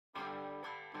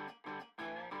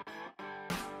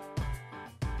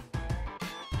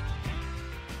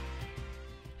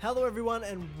Hello everyone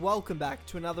and welcome back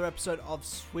to another episode of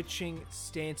Switching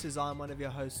Stances. I'm one of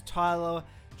your hosts, Tyler,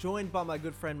 joined by my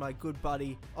good friend, my good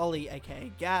buddy, Ollie,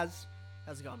 aka Gaz.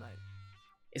 How's it going, mate?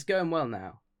 It's going well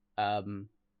now.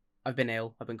 I've been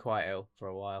ill. I've been quite ill for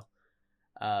a while.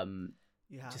 I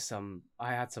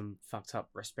had some fucked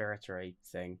up respiratory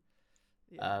thing.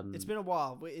 Yeah. It's been a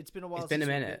while. It's been a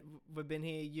minute. We've been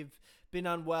here. You've been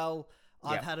unwell.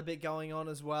 I've had a bit going on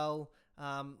as well.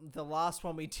 The last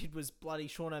one we did was bloody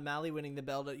Sean O'Malley winning the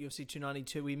belt at UFC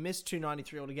 292. We missed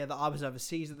 293 altogether. I was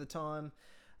overseas at the time.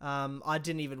 I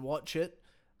didn't even watch it.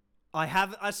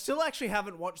 I still actually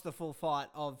haven't watched the full fight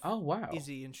of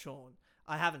Izzy and Sean.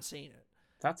 I haven't seen it.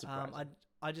 That's surprising.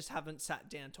 I just haven't sat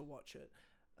down to watch it.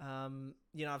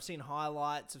 I've seen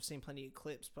highlights, I've seen plenty of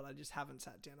clips, but I just haven't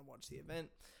sat down and watched the event.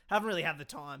 Haven't really had the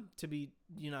time, to be,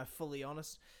 fully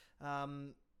honest. As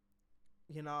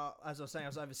I was saying, I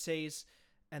was overseas,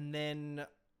 and then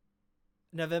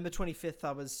November 25th,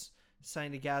 I was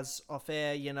saying to Gaz off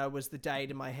air, was the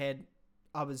date in my head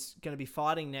I was going to be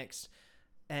fighting next,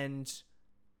 and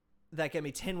that gave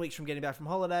me 10 weeks from getting back from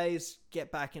holidays,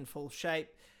 get back in full shape,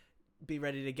 be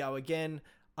ready to go again.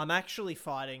 I'm actually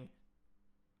fighting,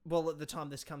 well, at the time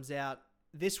this comes out,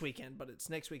 this weekend, but it's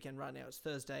next weekend right now. It's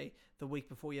Thursday, the week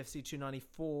before UFC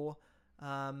 294.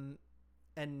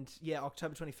 And yeah,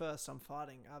 October 21st, I'm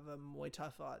fighting. I have a Muay Thai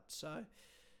fight. So,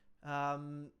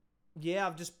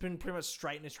 I've just been pretty much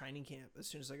straight into training camp as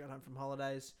soon as I got home from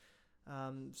holidays.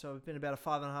 So I've been about a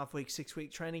 5.5 week, 6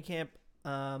 week training camp.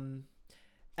 And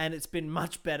it's been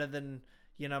much better than,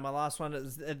 my last one.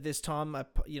 At this time,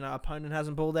 opponent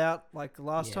hasn't pulled out like the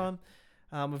last time.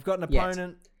 We've got an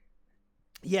opponent.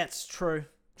 Yeah, it's true.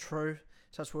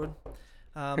 Touch wood.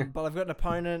 But I've got an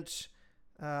opponent.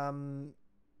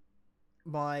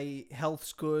 My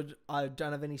health's good. I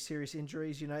don't have any serious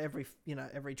injuries. Every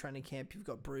training camp you've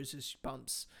got bruises,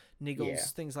 bumps,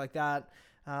 niggles, things like that.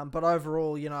 But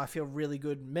overall, I feel really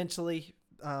good mentally.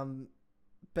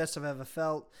 Best I've ever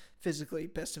felt. Physically,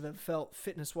 best I've ever felt.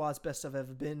 Fitness-wise, best I've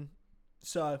ever been.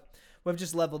 So we've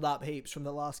just leveled up heaps from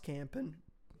the last camp and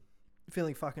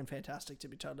feeling fucking fantastic, to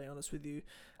be totally honest with you.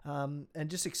 And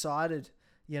just excited.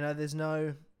 There's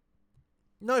no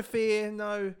fear,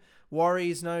 no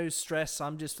worries, no stress.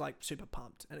 I'm just like super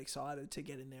pumped and excited to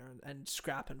get in there and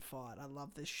scrap and fight. I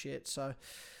love this shit. So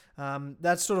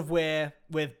that's sort of where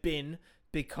we've been,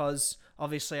 because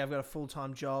obviously I've got a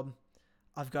full-time job.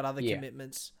 I've got other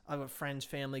commitments. I've got friends,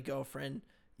 family, girlfriend,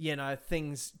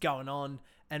 things going on.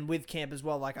 And with camp as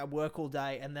well, like I work all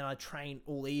day and then I train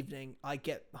all evening. I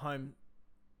get home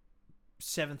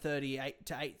 7:30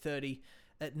 to 8:30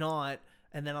 at night.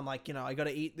 And then I'm like, I got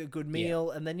to eat the good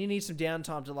meal. And then you need some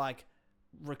downtime to like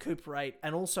recuperate,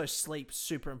 and also sleep,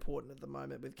 super important at the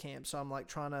moment with camp. So I'm like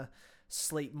trying to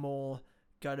sleep more,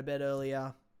 go to bed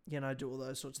earlier, do all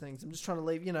those sorts of things. I'm just trying to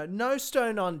leave, no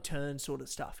stone unturned sort of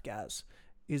stuff, Gaz,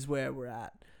 is where we're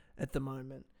at the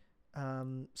moment.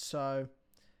 So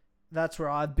that's where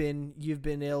I've been. You've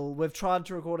been ill. We've tried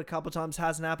to record a couple of times.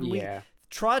 Hasn't happened. We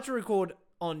tried to record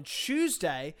on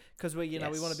Tuesday because we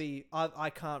want to be. I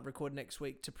can't record next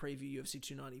week to preview UFC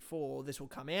 294. This will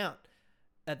come out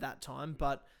at that time,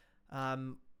 but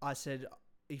I said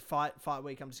fight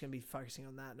week. I'm just going to be focusing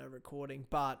on that, no recording.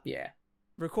 But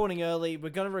recording early. We're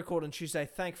going to record on Tuesday.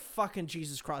 Thank fucking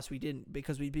Jesus Christ we didn't,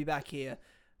 because we'd be back here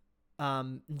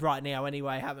right now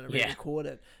anyway, having to re-record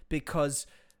it, because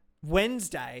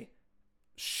Wednesday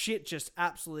shit just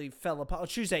absolutely fell apart.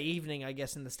 Tuesday evening, I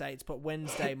guess, in the States, but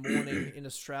Wednesday morning in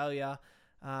Australia,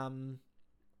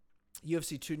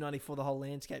 UFC 294, the whole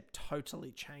landscape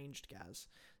totally changed, Gaz.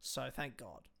 So thank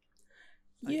God.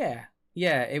 Yeah,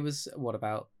 it was,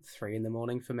 about 3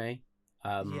 a.m. for me?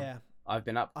 I've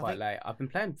been up quite late. I've been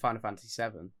playing Final Fantasy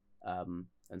 7 and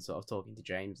sort of talking to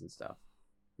James and stuff.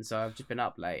 And so I've just been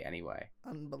up late anyway.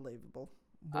 Unbelievable.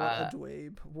 What a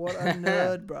dweeb. What a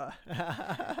nerd, bro.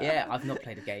 I've not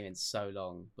played a game in so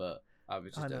long, but I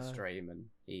was just at a stream and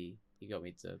he got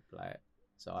me to play it.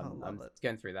 So I'm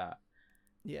going through that.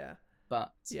 Yeah.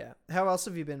 But how else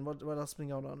have you been? What else has been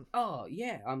going on? Oh,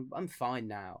 yeah, I'm fine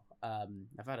now.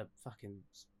 I've had a fucking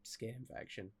skin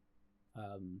infection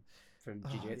from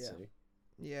jiu-jitsu.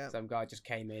 Yeah. Some guy just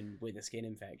came in with a skin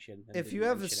infection. If you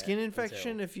have a skin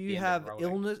infection, if you have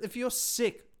illness, if you're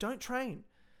sick, don't train.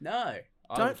 No.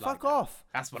 Don't fuck off.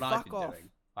 That's what I've been doing.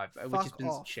 Which has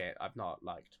been shit. I've not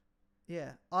liked.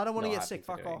 Yeah. I don't want to get sick.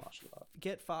 Fuck off.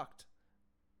 Get fucked.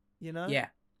 Yeah.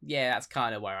 Yeah, that's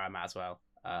kind of where I'm at as well.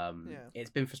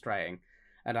 It's been frustrating.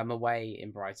 And I'm away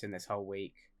in Brighton this whole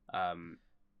week.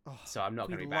 So I'm not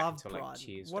going to be back until like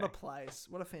Tuesday. What a place.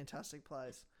 What a fantastic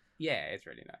place. Yeah, it's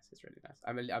really nice.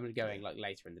 I'm going like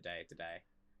later in the day today.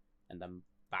 and I'm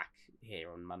back here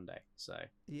on Monday. So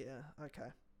yeah,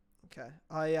 okay.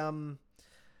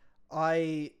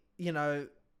 I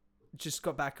just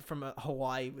got back from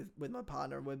Hawaii with my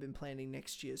partner, and we've been planning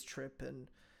next year's trip,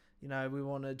 and we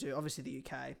want to do obviously the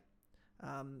UK.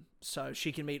 So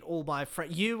she can meet all my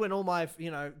friends, you and all my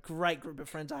great group of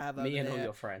friends I have over there. Me and all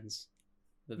your friends.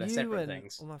 But they're separate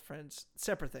things. All my friends,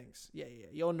 separate things. Yeah.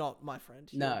 You're not my friend.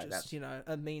 You're no, just that's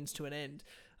a means to an end.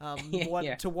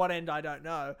 Yeah. To what end I don't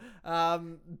know.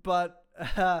 But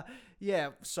yeah,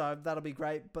 so that'll be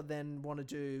great. But then want to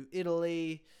do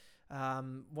Italy,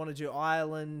 want to do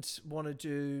Ireland, want to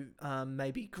do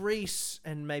maybe Greece,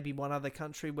 and maybe one other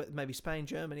country, maybe Spain,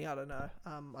 Germany. I don't know.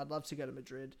 I'd love to go to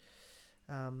Madrid.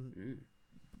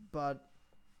 But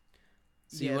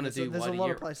so you want to do there's a lot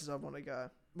Europe? Of places I want to go.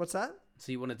 What's that?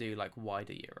 So you want to do like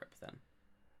wider Europe then?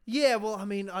 Yeah, well, I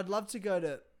mean, I'd love to go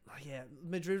to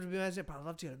Madrid would be amazing, but I'd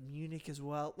love to go to Munich as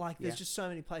well. Like, there's just so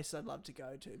many places I'd love to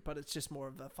go to, but it's just more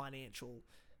of a financial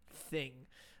thing.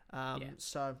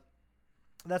 So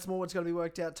that's more what's got to be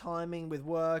worked out, timing with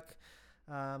work,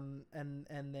 and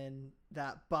then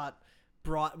that. But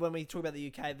when we talk about the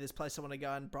UK, there's a place I want to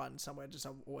go, and Brighton somewhere I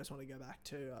always want to go back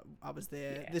to. I was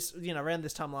there around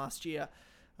this time last year.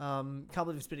 Can't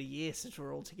believe it's been a year since we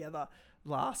were all together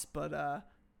last, but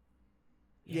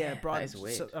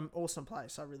Brighton's an awesome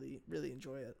place. I really, really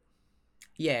enjoy it.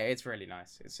 Yeah, it's really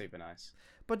nice. It's super nice.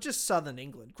 But just southern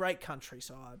England, great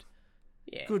countryside.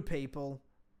 Yeah. Good people.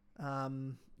 Not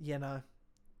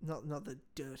the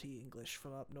dirty English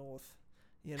from up north.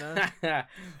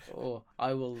 Oh,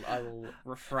 I will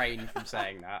refrain from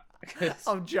saying that.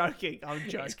 I'm joking.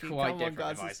 It's quite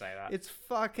different if I say that. It's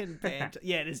fucking banter.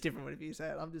 Yeah, it is different if you say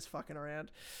it. I'm just fucking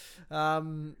around.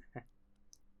 So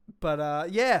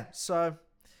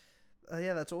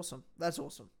that's awesome. That's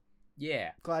awesome.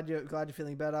 Yeah. Glad you're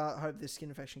feeling better. I hope this skin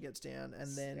infection gets down,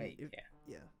 and then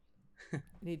you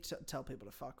need to tell people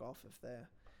to fuck off if they're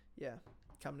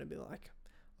coming to be like,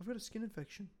 I've got a skin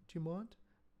infection. Do you mind?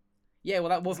 Yeah, well,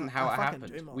 that wasn't how it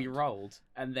happened. We rolled,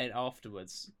 and then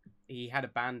afterwards, I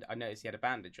noticed he had a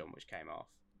bandage on, which came off.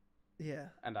 Yeah.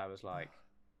 And I was like,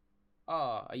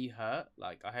 oh, are you hurt?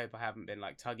 Like, I hope I haven't been,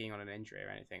 like, tugging on an injury or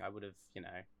anything. I would have,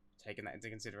 taken that into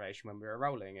consideration when we were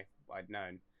rolling if I'd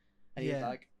known. And he was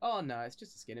like, oh, no, it's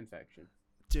just a skin infection.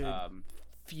 Dude,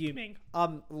 fuming.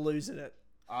 I'm losing it.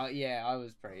 I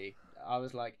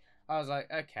was like,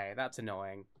 okay, that's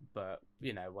annoying, but,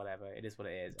 whatever. It is what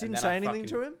it is. Didn't say anything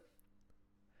to him?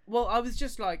 Well, I was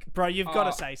just like... Bro, you've got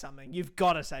to say something. You've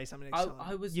got to say something next time.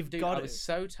 I was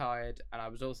so tired, and I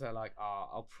was also like,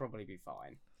 I'll probably be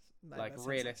fine. Mate, like,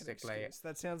 realistically...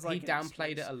 That sounds like he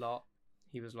downplayed it a lot.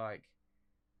 He was like,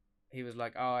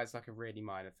 oh, it's like a really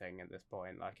minor thing at this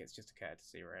point. Like, it's just a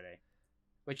courtesy, really.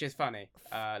 Which is funny,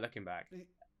 looking back.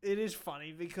 It is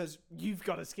funny, because you've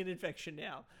got a skin infection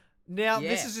now.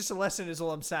 This is just a lesson, is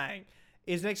all I'm saying.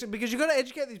 Because you've got to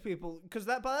educate these people, because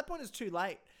by that point it's too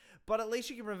late. But at least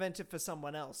you can prevent it for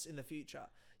someone else in the future.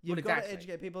 You've got to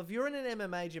educate people. If you're in an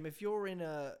MMA gym, if you're in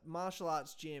a martial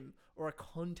arts gym or a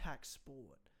contact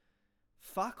sport,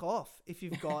 fuck off. If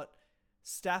you've got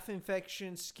staph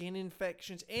infections, skin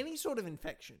infections, any sort of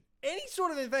infection,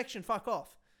 fuck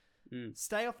off.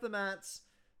 Stay off the mats.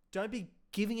 Don't be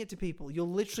giving it to people. You're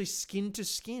literally skin to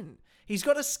skin. He's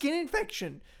got a skin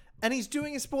infection, and he's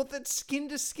doing a sport that's skin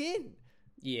to skin.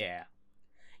 Yeah.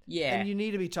 Yeah. And you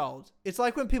need to be told. It's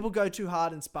like when people go too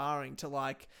hard in sparring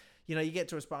to you get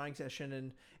to a sparring session,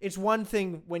 and it's one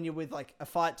thing when you're with like a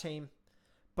fight team,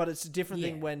 but it's a different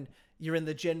thing when you're in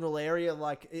the general area.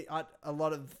 Like a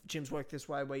lot of gyms work this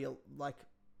way where you're like,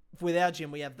 with our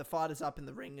gym, we have the fighters up in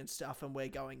the ring and stuff, and we're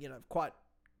going, quite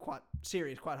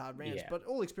serious, quite hard rounds, but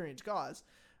all experienced guys.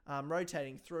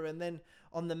 Rotating through, and then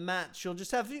on the match you'll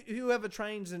just have whoever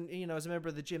trains and as a member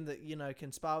of the gym that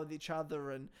can spar with each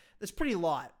other, and it's pretty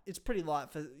light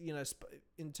for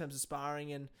in terms of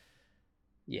sparring. And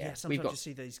sometimes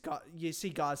you see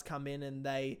guys come in and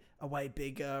they are way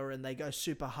bigger and they go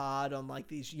super hard on like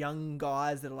these young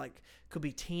guys that are like could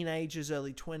be teenagers,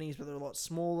 early 20s, but they're a lot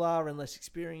smaller and less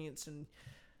experienced. And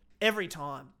every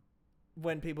time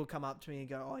when people come up to me and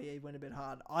go, oh yeah, he went a bit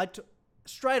hard,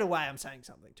 straight away I'm saying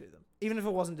something to them, even if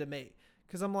it wasn't to me,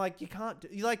 because I'm like, you don't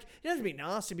have to be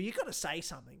nasty, but you got to say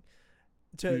something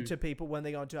to people when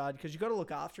they go too hard, because you got to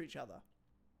look after each other.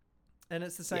 And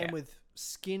it's the same with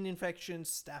skin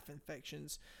infections, staph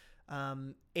infections,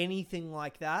 anything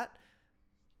like that.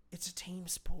 It's a team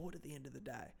sport at the end of the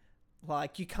day.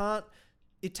 Like,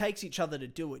 it takes each other to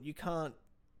do it. You can't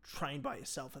train by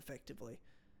yourself effectively.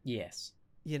 Yes.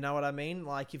 You know what I mean?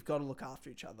 Like, you've got to look after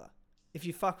each other. If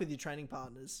you fuck with your training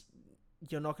partners,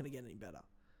 you're not going to get any better.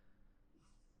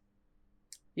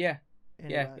 Yeah.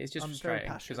 Anyway, Yeah, it's just I'm very frustrating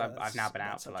because passionate about I've now been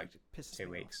that out for like subject. It pisses 2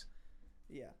 me weeks. off.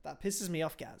 Yeah, that pisses me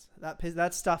off, Gaz.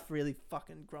 That stuff really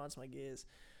fucking grinds my gears.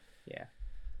 Yeah.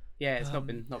 Yeah, it's not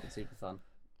been super fun.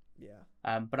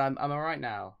 Yeah. But I'm alright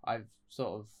now. I've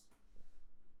sort of,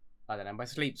 I don't know, my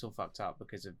sleep's all fucked up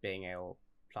because of being ill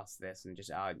plus this, and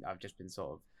just I've just been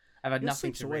sort of, I've had Your nothing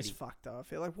sleep's to always really. fucked up. I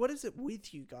feel like, what is it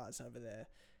with you guys over there?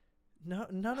 No,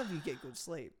 none of you get good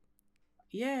sleep.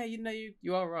 Yeah,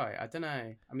 you are right. I don't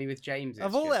know. I mean, with James, it's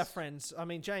Of all just... our friends, I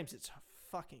mean, James, it's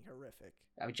fucking horrific.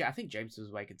 I mean, I think James was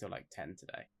awake until like 10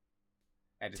 today.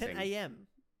 Editing. 10 a.m.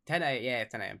 10 a.m. Yeah,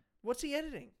 10 a.m. What's he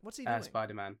editing? What's he doing?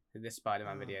 Spider-Man. This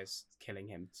Spider-Man video is killing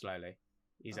him slowly.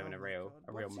 He's having a real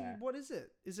mare. What is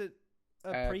it? Is it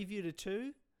a preview to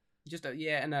 2? Just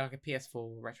and like a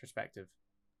PS4 retrospective.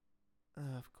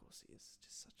 Of course he is.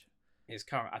 Just such a... It's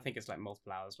current. I think it's like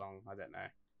multiple hours long. I don't know.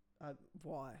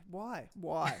 Why?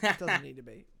 It doesn't need to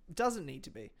be. It doesn't need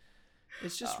to be.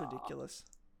 It's just ridiculous.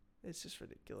 It's just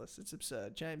ridiculous. It's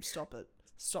absurd. James, stop it.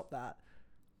 Stop that.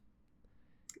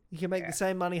 You can make the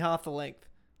same money half the length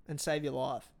and save your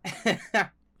life.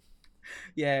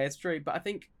 Yeah, it's true. But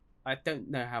I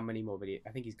don't know how many more videos. I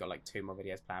think he's got like 2 more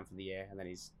videos planned for the year, and then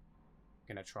he's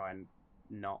gonna try and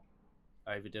not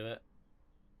overdo it.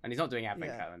 And he's not doing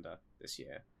advent calendar this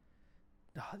year.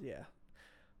 Oh, yeah.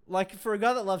 Like, for a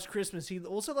guy that loves Christmas, he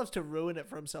also loves to ruin it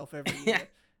for himself every year.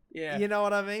 Yeah. You know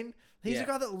what I mean? He's a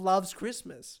guy that loves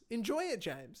Christmas. Enjoy it,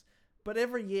 James. But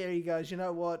every year he goes, you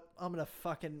know what? I'm going to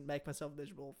fucking make myself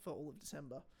miserable for all of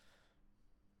December.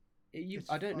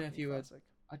 I don't know if you were...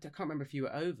 I can't remember if you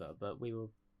were over, but we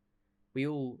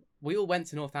all went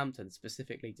to Northampton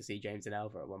specifically to see James and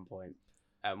Elva at one point.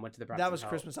 Went to the Brampton That was Hole.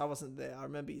 Christmas. I wasn't there. I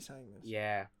remember you saying this.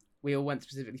 Yeah. We all went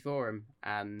specifically for him,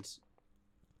 and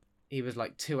he was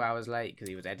like 2 hours late because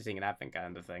he was editing an advent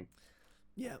calendar thing.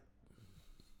 Yeah.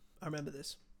 I remember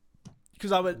this.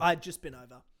 Because I'd just been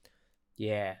over.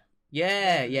 Yeah.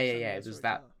 It was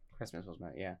that Christmas,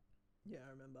 wasn't it? Yeah. Yeah,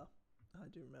 I remember. I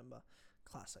do remember.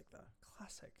 Classic, though.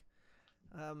 Classic.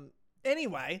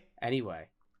 Anyway.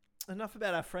 Enough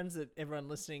about our friends that everyone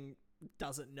listening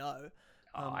doesn't know.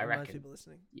 I reckon. Most people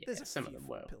listening. Yeah, There's a some few of them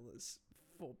will.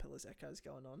 Four Pillars echoes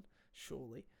going on,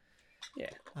 surely. Yeah.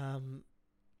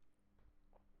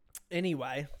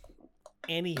 Anyway,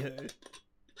 anywho,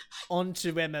 on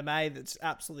to MMA that's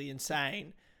absolutely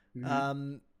insane.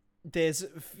 Mm-hmm. There's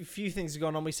a few things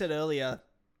going on. We said earlier,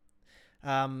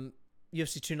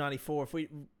 UFC 294, if we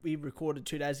recorded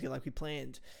 2 days ago like we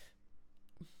planned,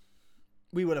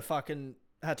 we would have fucking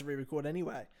had to re-record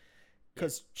anyway.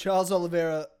 Because Charles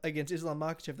Oliveira against Islam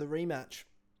Makhachev, the rematch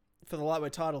for the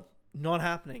lightweight title, not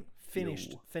happening.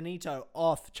 Finished. No. Finito.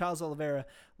 Off. Charles Oliveira,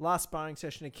 last sparring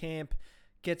session at camp,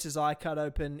 gets his eye cut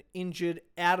open, injured,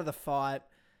 out of the fight.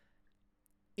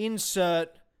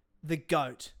 Insert the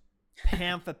GOAT.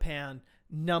 Pound for pound.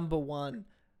 Number 1.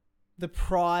 The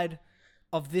pride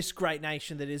of this great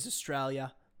nation that is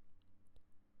Australia.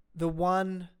 The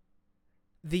one,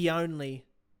 the only,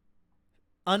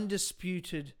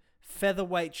 undisputed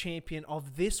featherweight champion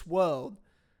of this world,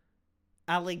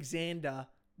 Alexander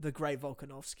the Great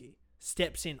Volkanovski,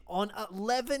 steps in on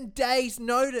 11 days'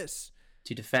 notice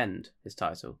to defend his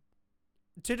title.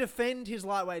 To defend his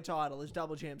lightweight title, his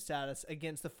double champ status,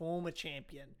 against the former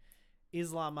champion,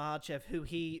 Islam Makhachev, who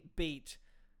he beat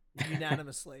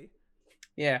unanimously.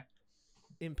 Yeah.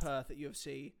 In Perth at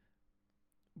UFC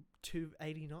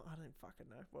 289. I don't fucking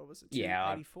know. What was it?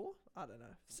 284? I don't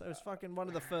know. So it's fucking one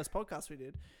of the first podcasts we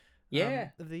did.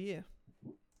 Of the year.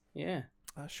 Yeah.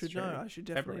 I should know. I should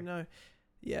definitely know.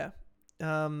 Yeah.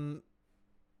 Yeah,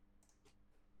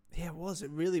 it was.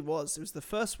 It really was. It was the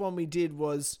first one we did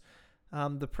was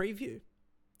the preview.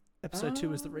 Episode 2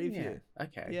 was the review. Yeah.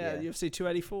 Okay. Yeah, UFC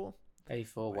 284.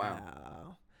 84,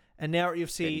 wow. And now at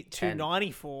UFC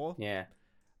 294. Yeah.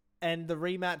 And the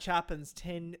rematch happens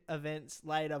 10 events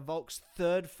later. Volk's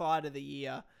 3rd fight of the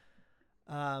year.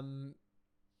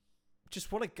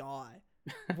 Just what a guy.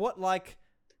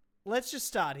 Let's just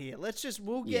start here.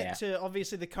 We'll get to,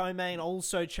 obviously, the co-main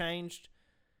also changed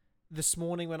this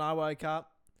morning when I woke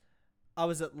up. I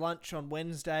was at lunch on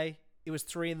Wednesday. It was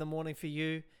 3 a.m. for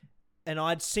you. And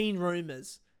I'd seen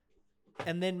rumors.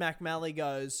 And then McMalley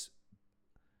goes,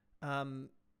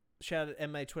 shout at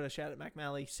MA Twitter, shout at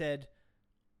McMalley, said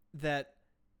that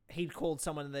he'd called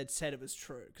someone and they'd said it was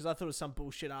true. Because I thought it was some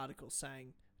bullshit article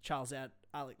saying Charles out,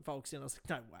 Alec Volk's in. I was like,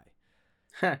 no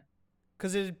way.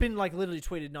 Because it had been literally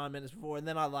tweeted 9 minutes before. And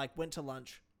then I went to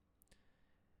lunch.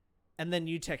 And then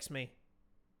you text me.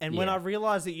 And when I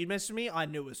realized that you messaged me, I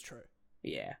knew it was true.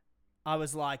 Yeah. I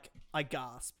was like, I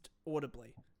gasped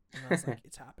audibly. And I was like,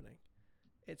 it's happening.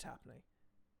 It's happening.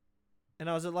 And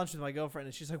I was at lunch with my girlfriend,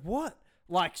 and she's like, "What?"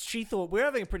 Like, she thought we're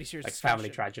having a pretty serious discussion. Family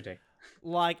tragedy.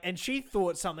 Like, and she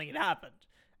thought something had happened.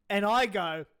 And I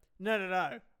go,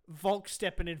 no. Volk's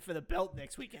stepping in for the belt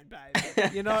next weekend,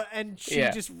 babe. You know, and she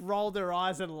just rolled her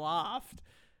eyes and laughed.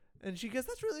 And she goes,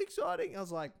 "That's really exciting." I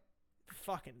was like,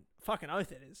 fucking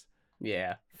oath it is.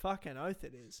 Yeah. Fucking oath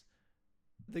it is.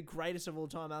 The greatest of all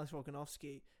time, Alex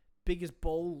Volkanovski. Biggest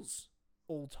balls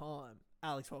all time,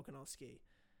 Alex Volkanovski.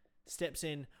 Steps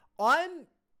in.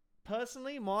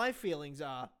 Personally, my feelings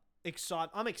are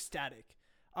excited. I'm ecstatic.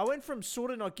 I went from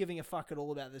sort of not giving a fuck at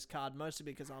all about this card, mostly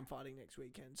because I'm fighting next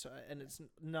weekend. And it's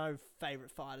no favorite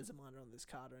fighters of mine are on this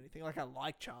card or anything. Like, I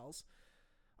like Charles.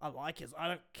 I like his. I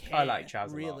don't care. I like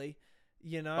Charles really. A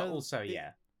lot. You know, but also,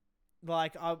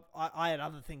 like I had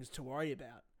other things to worry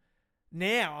about.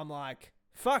 Now I'm like,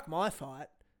 fuck my fight.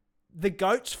 The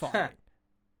GOAT's fighting.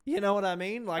 You know what I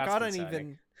mean? Like, That's I don't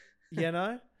concerning. even, you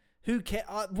know. Who cares?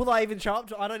 Will I even show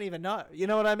up? I don't even know. You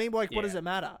know what I mean? Like, what does it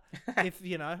matter? If,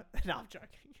 you know... No, I'm joking.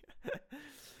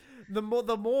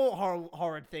 The more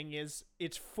horrid thing is,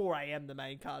 it's 4 a.m. the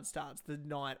main card starts the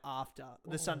night after,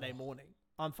 the Sunday morning.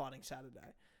 I'm fighting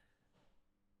Saturday.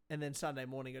 And then Sunday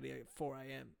morning, got to go at 4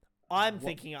 a.m. I'm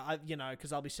thinking, you know,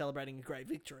 because I'll be celebrating a great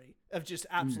victory of just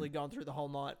absolutely going through the whole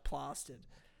night plastered,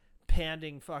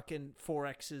 pounding fucking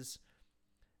 4Xs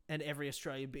and every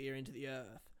Australian beer into the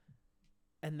earth.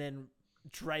 And then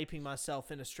draping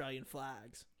myself in Australian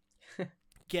flags,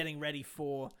 getting ready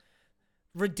for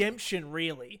redemption,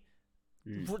 really.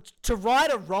 To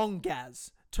right a wrong,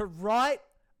 Gaz. To right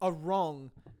a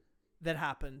wrong that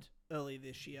happened early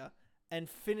this year and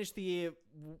finish the year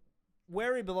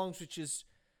where he belongs, which is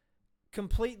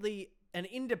completely and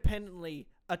independently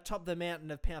atop the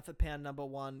mountain of pound for pound number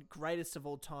one, greatest of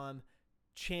all time,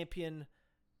 champion,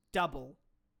 double,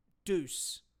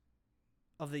 deuce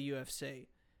of the UFC.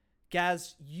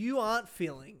 Gaz, you aren't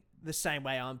feeling the same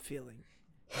way I'm feeling.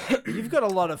 You've got a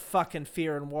lot of fucking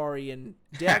fear and worry and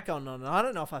doubt going on, and I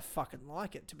don't know if I fucking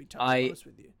like it, to be totally honest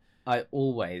with you. I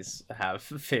always have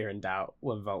fear and doubt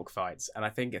when Volk fights, and I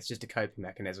think it's just a coping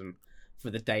mechanism for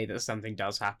the day that something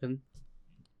does happen.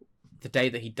 The day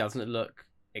that he doesn't look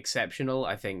exceptional,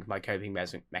 I think my coping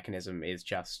mechanism is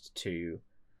just to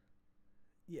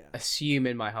assume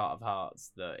in my heart of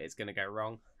hearts that it's going to go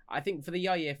wrong. I think for the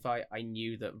Yair fight, I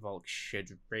knew that Volk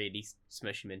should really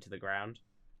smush him into the ground.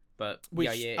 But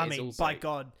Yair is also... by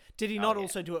God, did he not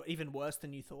also do it even worse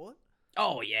than you thought?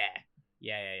 Oh, yeah.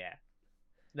 Yeah.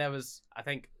 There was, I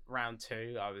think, round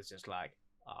 2, I was just like,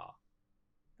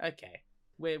 okay,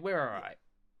 we're all right.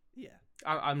 Yeah.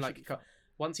 I'm like,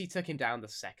 once he took him down the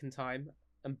second time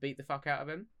and beat the fuck out of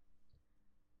him,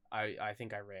 I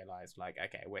think I realised, like,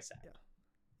 okay, we're set.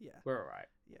 Yeah. We're all right.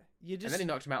 Yeah. And then he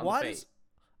knocked him out on the feet.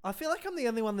 I feel like I'm the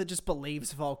only one that just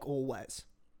believes Volk always.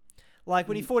 Like,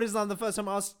 when he fought Islam the first time,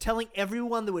 I was telling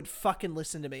everyone that would fucking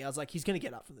listen to me, I was like, he's going to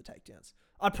get up from the takedowns.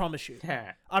 I promise you.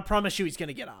 I promise you he's going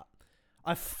to get up.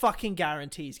 I fucking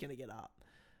guarantee he's going to get up.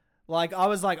 Like, I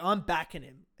was like, I'm backing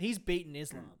him. He's beaten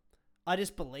Islam. I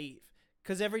just believe.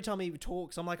 Because every time he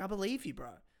talks, I'm like, I believe you,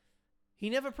 bro. He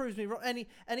never proves me wrong.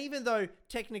 And even though,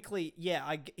 technically,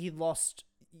 he lost,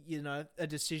 you know, a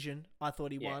decision. I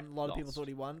thought he won. A lot of people thought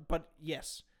he won. But,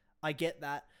 yes, I get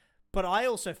that. But I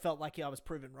also felt like I was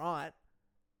proven right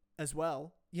as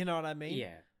well. You know what I mean?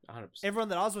 Yeah, 100%. Everyone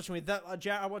that I was watching with,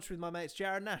 I watched with my mates,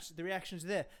 Jared Nash, the reactions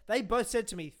there. They both said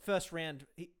to me, first round,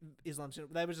 Islam's,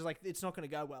 they were just like, it's not going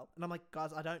to go well. And I'm like,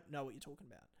 guys, I don't know what you're talking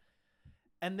about.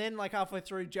 And then, like, halfway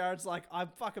through, Jared's like, I'm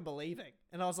fucking believing.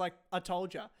 And I was like, I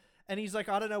told you. And he's like,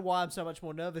 I don't know why I'm so much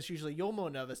more nervous. Usually you're more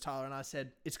nervous, Tyler. And I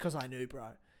said, it's because I knew, bro.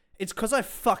 It's because I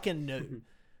fucking knew.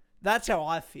 That's how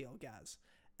I feel, Gaz.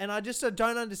 And I just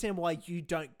don't understand why you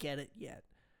don't get it yet.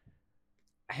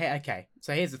 Hey, okay,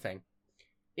 so here's the thing.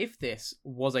 If this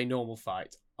was a normal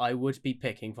fight, I would be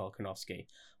picking Volkanovski.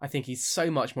 I think he's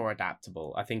so much more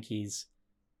adaptable. I think his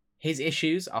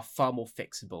issues are far more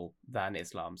fixable than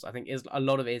Islam's. I think a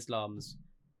lot of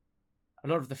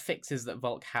the fixes that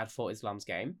Volk had for Islam's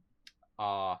game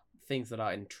are things that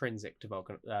are intrinsic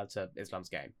to Islam's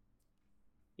game.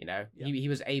 You know, he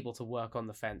was able to work on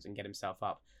the fence and get himself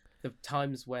up. The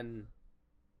times when,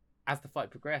 as the fight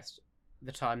progressed,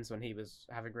 the times when he was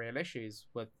having real issues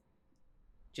were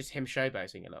just him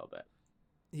showboating a little bit.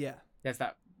 Yeah. There's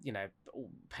that, you know,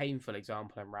 painful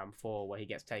example in round 4 where he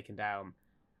gets taken down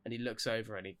and he looks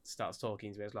over and he starts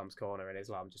talking to Islam's corner and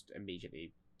Islam just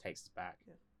immediately takes his back.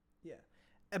 Yeah.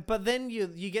 But then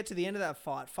you get to the end of that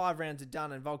fight, 5 rounds are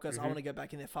done, and Volk goes, I want to go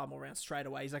back in there 5 more rounds straight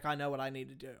away. He's like, I know what I need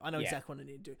to do. I know exactly what I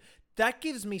need to do. That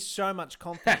gives me so much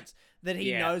confidence that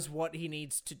he knows what he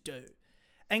needs to do.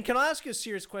 And can I ask you a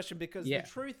serious question? Because Yeah. the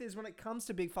truth is, when it comes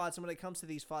to big fights and when it comes to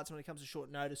these fights and when it comes to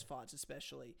short notice fights,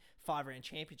 especially 5-round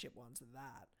championship ones and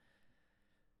that,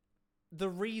 the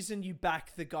reason you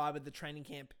back the guy with the training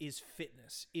camp is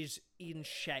fitness, is in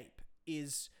shape,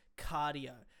 is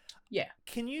cardio. Yeah.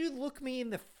 Can you look me in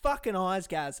the fucking eyes,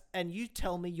 Gaz, and you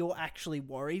tell me you're actually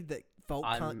worried that Volk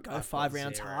can't go 5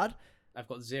 rounds hard? I've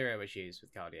got zero issues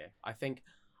with cardio. I think.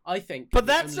 But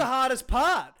that's the hardest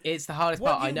part. It's the hardest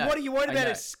part. I know. What are you worried about?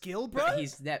 His skill, bro?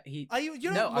 But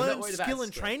you don't learn skill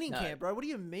in training camp, bro. What do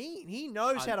you mean? He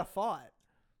knows how to fight.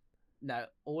 No,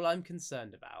 all I'm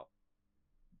concerned about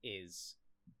is,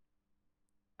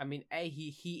 I mean,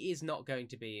 he is not going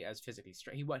to be as physically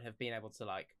strong. He won't have been able to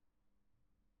like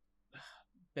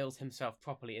build himself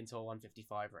properly into a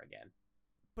 155er again.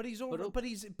 But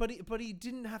he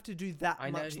didn't have to do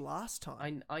that much last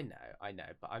time. I know,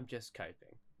 but I'm just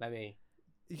coping. Let me.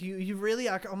 You really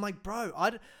are. I'm like, bro,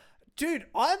 dude,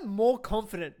 I'm more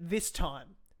confident this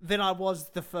time than I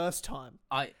was the first time.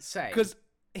 Because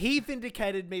he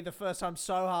vindicated me the first time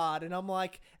so hard, and I'm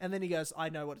like, and then he goes, I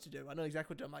know what to do. I know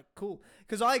exactly what to do. I'm like, cool,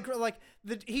 because I agree. Like,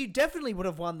 he definitely would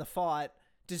have won the fight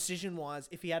decision wise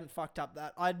if he hadn't fucked up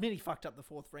that. I admit he fucked up the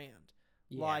 4th round.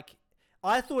 Yeah. Like,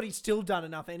 I thought he'd still done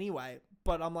enough anyway,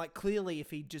 but I'm like, clearly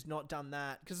if he'd just not done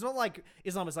that, because it's not like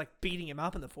Islam was like beating him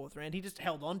up in the 4th round, he just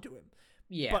held on to him.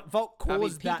 Yeah. But Volk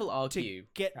caused people that argue to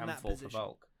get in that for position.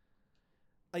 Volk.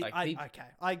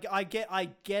 I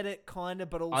get it kind of,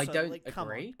 but also I don't like,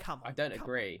 agree. Come on, I don't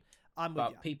agree. I'm with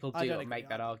but you. people do make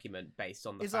that argument based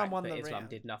on the fact that Islam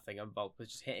did nothing and Volk was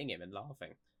just hitting him and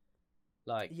laughing.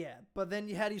 Like, yeah, but then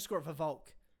how do you score it for Volk?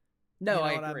 No, you know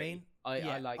I what agree. I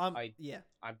mean?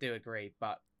 I do agree,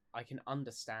 but I can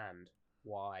understand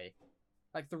why.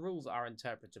 Like, the rules are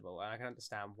interpretable, and I can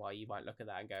understand why you might look at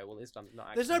that and go, well, Islam's not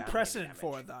actually. There's no precedent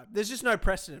for it, though. There's just no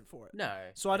precedent for it. No.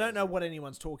 So I don't know what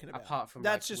anyone's talking about. Apart from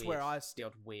that's just where the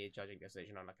odd weird judging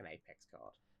decision on like an Apex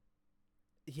card.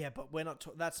 Yeah, but we're not.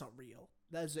 That's not real.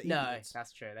 Those are no, idiots.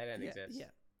 That's true. They don't exist.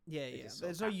 Yeah.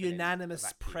 There's no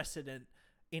unanimous precedent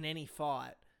in any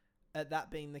fight at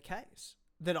that being the case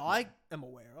that I am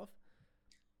aware of.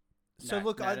 So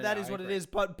that is what it is,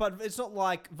 but it's not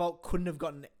like Volk couldn't have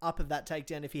gotten up of that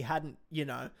takedown if he hadn't,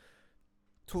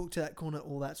 talked to that corner,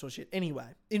 all that sort of shit. Anyway,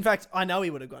 in fact, I know he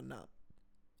would have gotten up.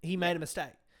 He made a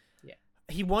mistake. Yeah.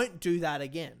 He won't do that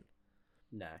again.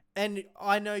 No. And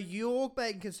I know your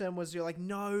main concern was you're like,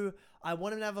 no, I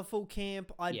want him to have a full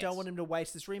camp. I don't want him to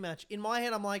waste this rematch. In my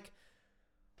head, I'm like,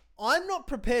 I'm not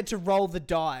prepared to roll the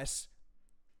dice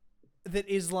that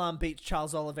Islam beats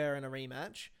Charles Oliveira in a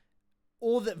rematch,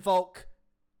 or that Volk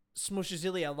smushes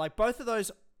Ilya. Like, both of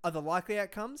those are the likely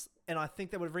outcomes, and I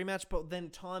think they would have rematched, but then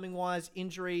timing-wise,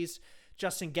 injuries,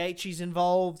 Justin Gaethje's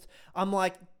involved. I'm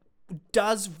like,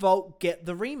 does Volk get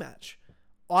the rematch?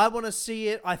 I want to see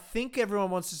it. I think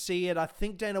everyone wants to see it. I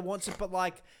think Dana wants it, but,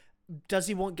 like, does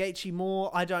he want Gaethje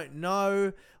more? I don't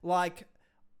know. Like,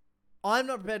 I'm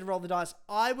not prepared to roll the dice.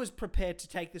 I was prepared to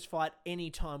take this fight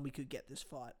anytime we could get this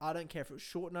fight. I don't care if it was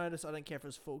short notice. I don't care if it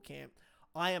was full camp.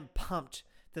 I am pumped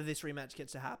that this rematch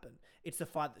gets to happen. It's the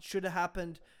fight that should have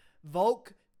happened.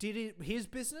 Volk did his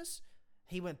business.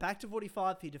 He went back to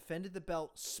 45. He defended the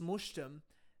belt, smushed him.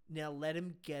 Now let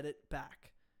him get it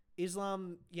back.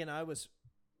 Islam, was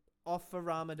off for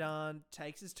Ramadan,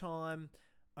 takes his time,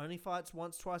 only fights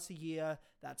once, twice a year.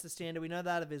 That's the standard. We know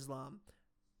that of Islam.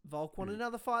 Volk wanted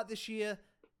another fight this year.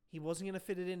 He wasn't going to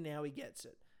fit it in. Now he gets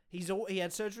it. He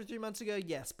had surgery 3 months ago,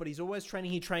 yes, but he's always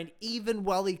training. He trained even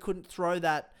while he couldn't throw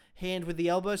that hand with the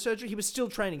elbow surgery. He was still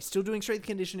training, still doing strength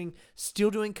conditioning, still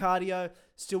doing cardio,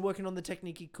 still working on the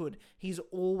technique he could. He's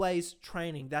always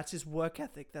training. That's his work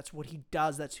ethic. That's what he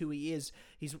does. That's who he is.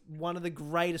 He's one of the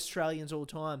great Australians all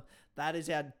time. That is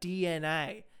our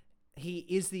DNA. He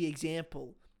is the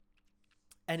example,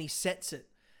 and he sets it.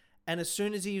 And as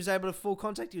soon as he was able to full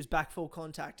contact, he was back full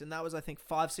contact. And that was, I think,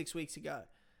 5-6 weeks ago.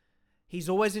 He's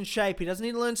always in shape. He doesn't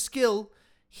need to learn skill.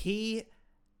 He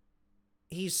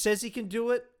says he can do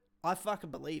it. I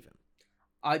fucking believe him.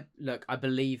 I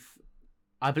believe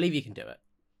you can do it.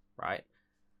 Right?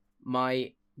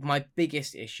 My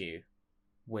biggest issue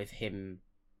with him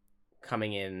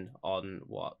coming in on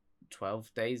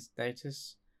 12 days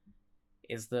notice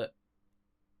is that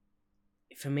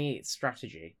for me it's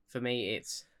strategy. For me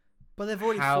it's But they've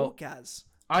already fought, Gaz.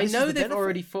 I know they've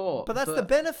already fought. But that's the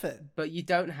benefit. But you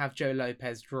don't have Joe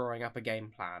Lopez drawing up a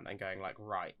game plan and going like,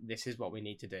 right, this is what we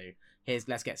need to do.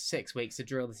 Let's get 6 weeks to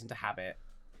drill this into habit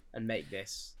and make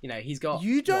this. He's got...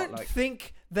 You don't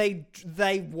think they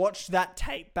watched that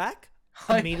tape back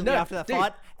immediately after that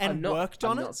fight and worked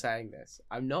on it? I'm not saying this.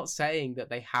 I'm not saying that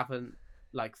they haven't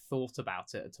thought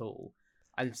about it at all.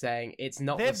 I'm saying it's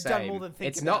not the They've same. done more than think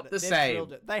it's about not it. the They've same.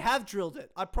 drilled it. They have drilled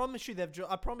it. I promise you they've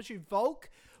drilled. I promise you Volk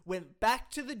went back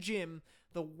to the gym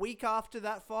the week after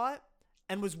that fight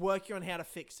and was working on how to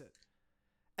fix it.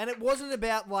 And it wasn't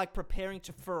about like preparing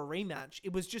for a rematch.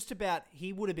 It was just about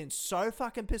he would have been so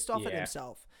fucking pissed off at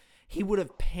himself. He would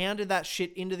have pounded that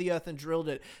shit into the earth and drilled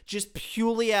it just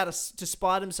purely to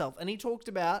spite himself. And he talked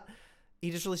about,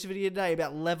 he just released a video today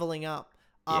about leveling up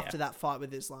after that fight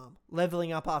with Islam.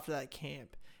 Leveling up after that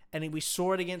camp. And we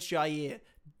saw it against Jair.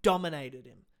 Dominated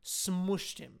him.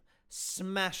 Smushed him.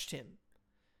 Smashed him.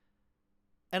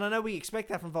 And I know we expect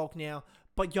that from Volk now,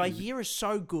 but Jair is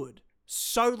so good.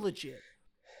 So legit.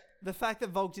 The fact that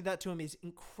Volk did that to him is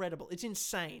incredible. It's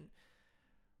insane.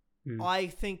 I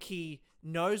think he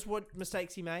knows what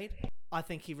mistakes he made. I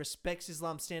think he respects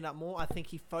Islam's stand-up more. I think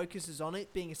he focuses on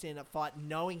it being a stand-up fight,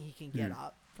 knowing he can get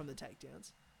up from the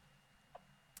takedowns.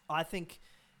 I think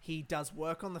he does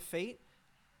work on the feet.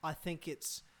 I think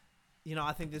it's,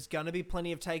 I think there's going to be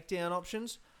plenty of takedown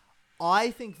options. I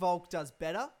think Volk does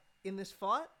better in this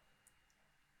fight.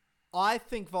 I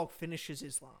think Volk finishes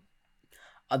Islam.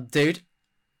 Dude.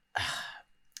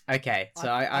 Okay,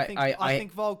 so I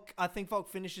think Volk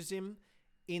finishes him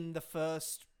in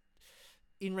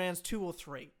rounds 2 or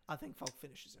 3. I think Volk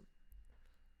finishes him.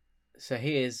 So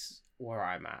here's where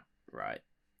I'm at, right?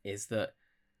 Is that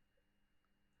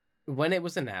when it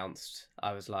was announced,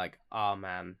 I was like, oh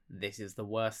man, this is the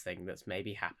worst thing that's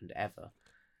maybe happened ever.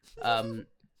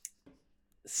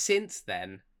 Since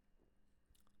then,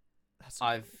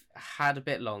 I've had a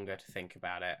bit longer to think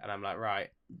about it, and I'm like, right,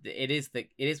 it is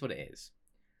what it is.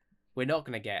 We're not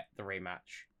going to get the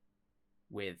rematch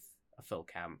with a full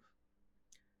camp.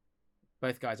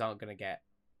 Both guys aren't going to get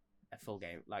a full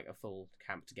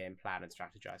camp to game plan and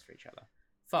strategize for each other.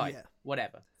 Fine,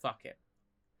 whatever, fuck it.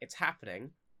 It's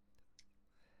happening.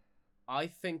 I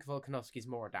think Volkanovski's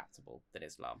more adaptable than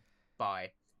Islam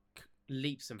by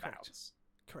leaps and bounds.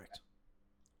 Correct.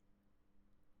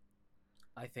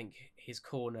 I think his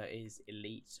corner is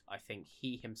elite. I think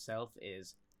he himself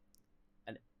is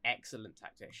an excellent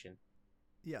tactician.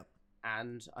 Yeah.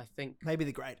 And I think maybe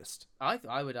the greatest. I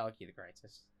would argue the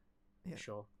greatest. Yeah. For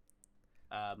sure.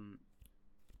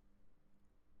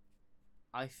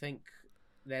 I think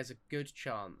there's a good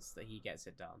chance that he gets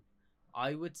it done.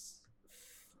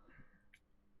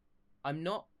 I'm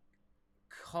not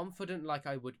confident like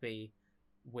I would be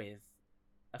with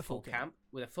a full camp.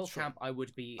 With a full camp, I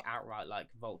would be outright like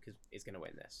Volk is going to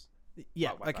win this.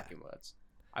 Yeah, my fucking words.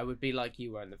 I would be like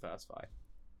you were in the first fight.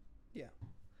 Yeah.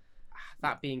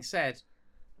 That being said,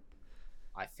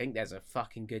 I think there's a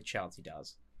fucking good chance he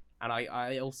does. And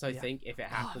I also think if it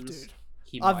happens,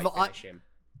 he might finish him.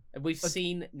 And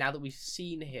now that we've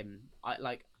seen him,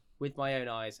 with my own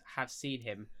eyes, have seen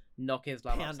him knock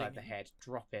Islam upside the head,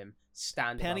 drop him,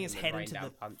 pounding his head into the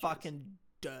punches. fucking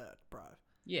dirt, bro.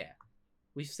 Yeah.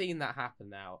 We've seen that happen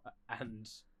now, and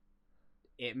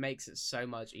it makes it so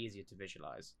much easier to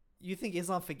visualize. You think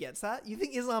Islam forgets that? You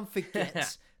think Islam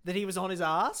forgets that he was on his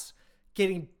ass,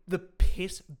 getting the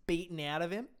piss beaten out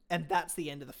of him, and that's the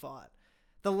end of the fight?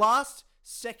 The last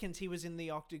seconds he was in the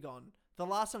octagon, the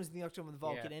last time he was in the octagon with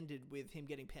Volk, it ended with him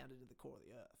getting pounded to the core of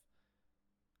the earth.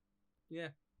 Yeah.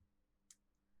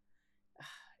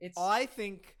 I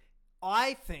think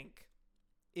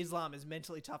Islam is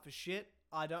mentally tough as shit.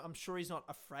 I'm sure he's not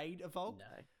afraid of Volk.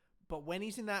 No. But when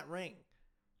he's in that ring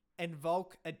and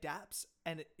Volk adapts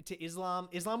to Islam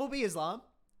will be Islam.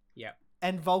 Yep.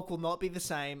 And Volk will not be the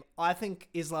same. I think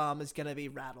Islam is going to be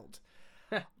rattled.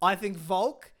 I think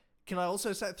Volk, can I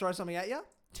also throw something at you?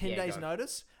 10 days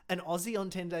notice. An Aussie on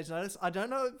 10 days notice. I don't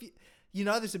know if you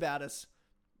know this about us,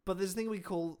 but there's a thing we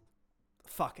call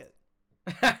fuck it.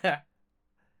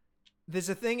 There's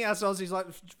a thing as Aussies like,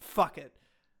 fuck it.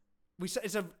 We say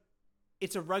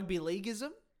it's a rugby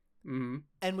leagueism,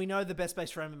 and we know the best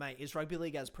base for MMA is rugby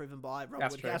league, as proven by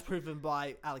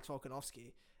Alex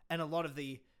Volkanovski and a lot of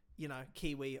the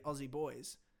Kiwi Aussie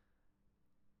boys.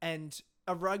 And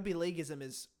a rugby leagueism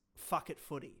is fuck it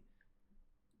footy.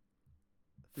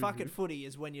 Fuck it footy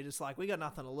is when you're just like, we got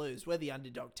nothing to lose. We're the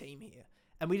underdog team here,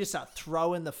 and we just start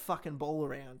throwing the fucking ball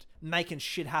around, making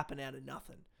shit happen out of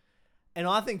nothing. And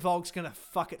I think Volk's gonna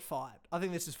fuck it fight. I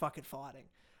think this is fuck it fighting.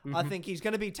 I think he's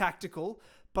going to be tactical,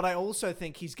 but I also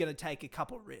think he's going to take a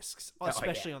couple risks,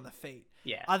 especially on the feet.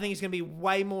 Yeah. I think he's going to be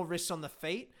way more risks on the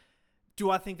feet.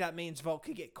 Do I think that means Volk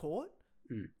could get caught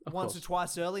once or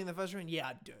twice early in the first round? Yeah,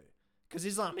 I do. Because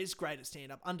Islam is great at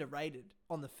stand-up, underrated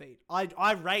on the feet.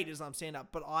 I rate Islam stand-up,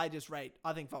 but I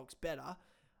think Volk's better.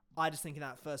 I just think in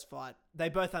that first fight, they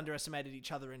both underestimated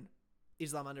each other, and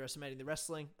Islam underestimating the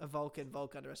wrestling of Volk, and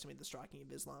Volk underestimated the striking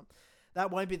of Islam.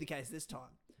 That won't be the case this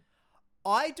time.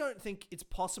 I don't think it's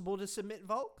possible to submit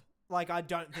Volk. Like, I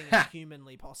don't think it's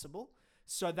humanly possible.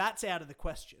 So that's out of the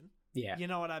question. Yeah. You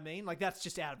know what I mean? Like, that's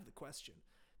just out of the question.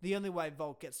 The only way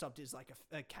Volk gets stopped is like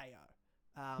a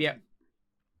KO. Yeah.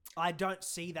 I don't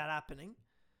see that happening.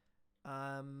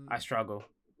 I struggle.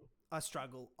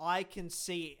 I can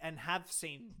see and have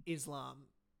seen Islam,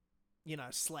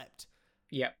 slept.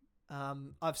 Yep.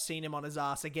 I've seen him on his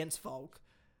ass against Volk.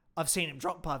 I've seen him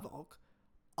dropped by Volk.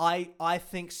 I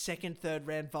think second, third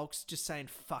round, Volk's just saying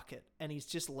fuck it, and he's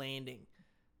just landing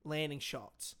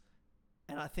shots,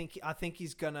 and I think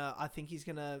he's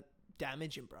gonna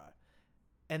damage him, bro.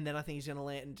 And then I think he's gonna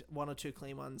land one or two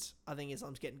clean ones. I think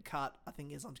Islam's getting cut. I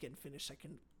think Islam's getting finished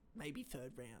second, maybe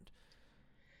third round.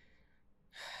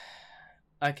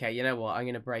 Okay, you know what? I'm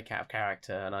gonna break out of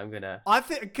character, and I'm gonna.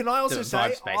 Can I also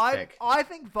say pick. I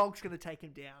think Volk's gonna take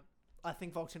him down. I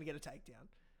think Volk's gonna get a takedown.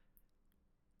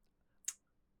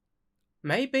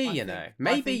 Maybe because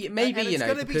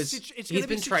he's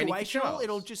been training for Charles.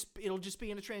 It'll just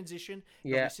be in a transition.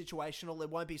 It'll be situational.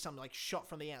 It won't be something like shot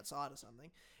from the outside or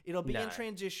something. It'll be in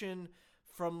transition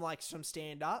from like some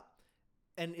stand up,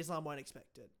 and Islam won't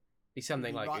expect it. Be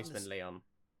something like Usman Leon.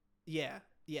 Yeah.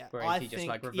 Where he just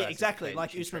like reverses exactly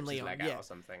like Usman Leon. Or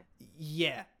something.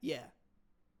 Yeah.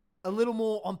 A little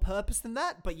more on purpose than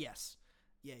that, but yes.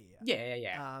 Yeah.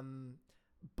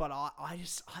 But I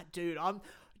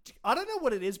don't know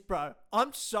what it is, bro.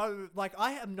 I'm so, like,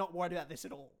 I am not worried about this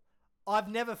at all. I've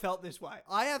never felt this way.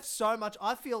 I have so much,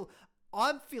 I'm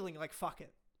feeling like, fuck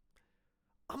it.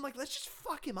 I'm like, let's just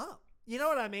fuck him up. You know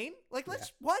what I mean? Like,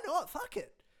 why not? Fuck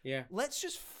it. Yeah. Let's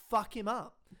just fuck him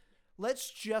up.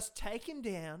 Let's just take him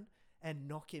down and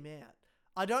knock him out.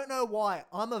 I don't know why.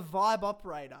 I'm a vibe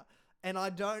operator. And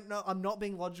I don't know. I'm not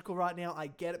being logical right now. I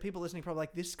get it. People listening probably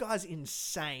like, this guy's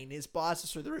insane. His bias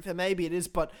is through the roof. And maybe it is,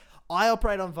 but I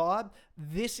operate on vibe.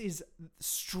 This is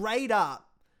straight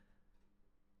up.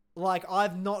 Like,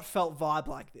 I've not felt vibe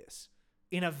like this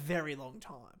in a very long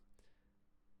time.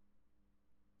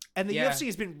 And the UFC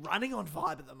has been running on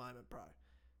vibe at the moment, bro.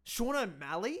 Sean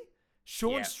O'Malley?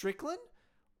 Sean Strickland?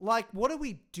 Like, what are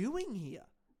we doing here?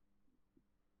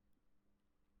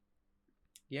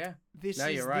 Yeah.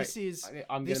 You're right.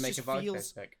 I'm going to make a Volk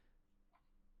pick.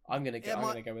 I'm going to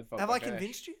go with Volk. Have I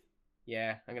convinced you?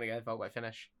 Yeah, I'm going to go with Volk by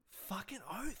finish. Fucking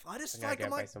oath. I'm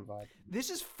like, this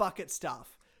is fuck it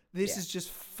stuff. This is just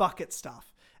fuck it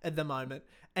stuff at the moment.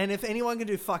 And if anyone can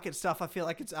do fuck it stuff, I feel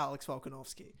like it's Alex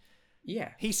Volkanovski. Yeah.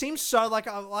 He seems so like,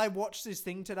 I watched this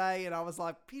thing today and I was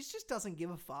like, he just doesn't give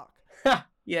a fuck.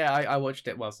 Yeah, I watched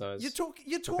it whilst I was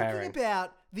You're talking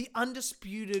about the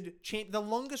undisputed champ, the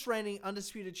longest reigning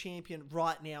undisputed champion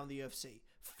right now in the UFC.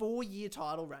 4-year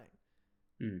title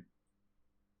reign.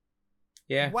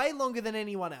 Yeah. Way longer than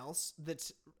anyone else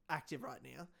that's active right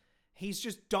now. He's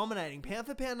just dominating pound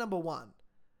for pound number one.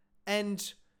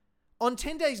 And on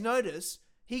 10 days notice,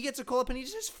 he gets a call up and he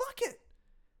just fuck it.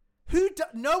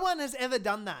 No one has ever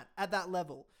done that at that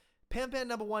level. Pound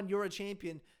number one, you're a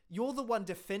champion. You're the one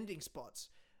defending spots.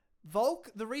 Volk,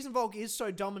 the reason Volk is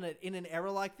so dominant in an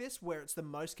era like this, where it's the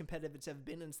most competitive it's ever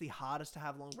been and it's the hardest to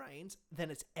have long reigns than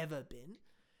it's ever been,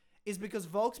 is because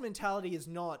Volk's mentality is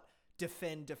not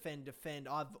defend.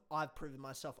 I've proven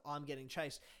myself. I'm getting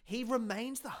chased. He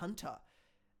remains the hunter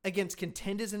against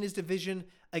contenders in his division,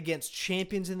 against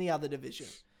champions in the other division.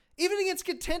 Even against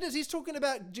contenders,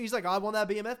 he's like, I want that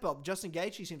BMF belt. Justin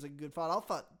Gaethje seems like a good fight. I'll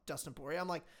fight Dustin Poirier. I'm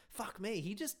like, fuck me.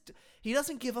 He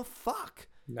doesn't give a fuck.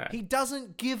 No. He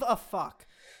doesn't give a fuck.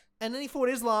 And then he fought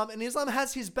Islam, and Islam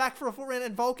has his back for a full round,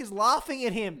 and Volk is laughing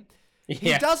at him. Yeah.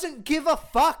 He doesn't give a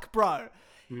fuck, bro.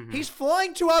 Mm-hmm. He's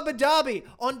flying to Abu Dhabi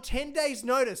on 10 days'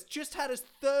 notice. Just had his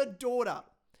third daughter,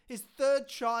 his third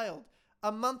child,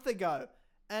 a month ago,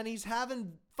 and he's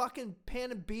having fucking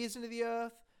pounding beers into the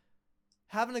earth,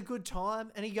 having a good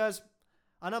time, and he goes,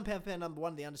 I know I'm pound for pound number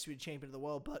one, the undisputed champion of the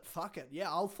world, but fuck it. Yeah,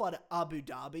 I'll fight at Abu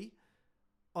Dhabi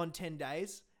on 10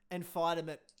 days and fight him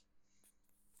at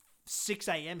 6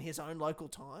 a.m. his own local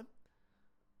time.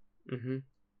 Mm-hmm.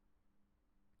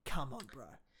 Come on, bro.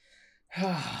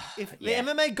 If the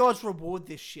MMA gods reward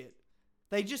this shit,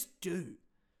 they just do.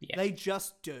 Yeah. They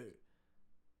just do.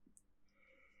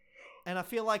 And I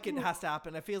feel like it has to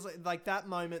happen. It feels like that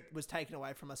moment was taken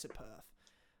away from us at Perth.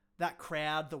 That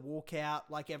crowd, the walkout,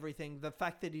 like everything. The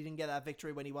fact that he didn't get that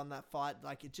victory when he won that fight,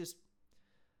 like it just,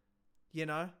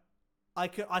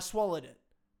 I swallowed it.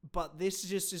 But this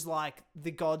just is like the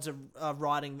gods are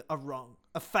righting a wrong,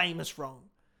 a famous wrong.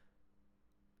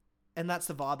 And that's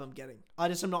the vibe I'm getting.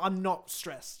 I'm not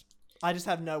stressed. I just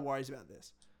have no worries about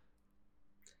this.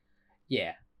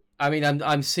 Yeah. I mean,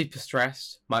 I'm super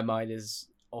stressed. My mind is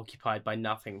occupied by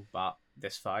nothing but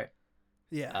this fight.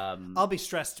 Yeah. I'll be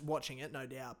stressed watching it, no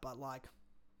doubt, but like,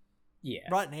 yeah,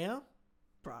 right now,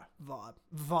 bro,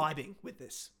 vibing with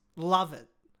this. Love it.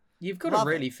 You've got to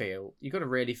really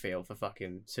feel for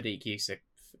fucking Sadiq Yusuf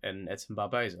and Edson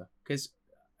Barboza, because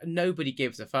nobody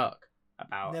gives a fuck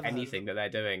about anything that they're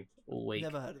doing all week.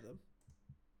 Never heard of them.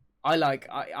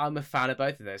 I'm a fan of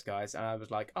both of those guys, and I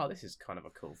was like, oh, this is kind of a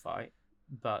cool fight,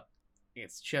 but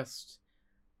it's just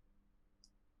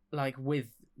like with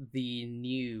the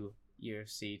new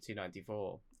UFC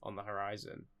 294 on the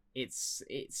horizon, it's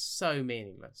so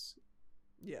meaningless.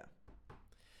 Yeah.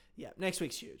 Next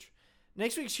week's huge.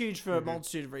 Next week's huge for a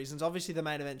multitude of reasons. Obviously, the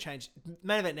main event changed.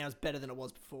 Main event now is better than it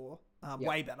was before.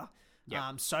 Way better.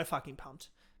 Yep. So fucking pumped.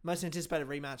 Most anticipated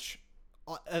rematch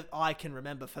I can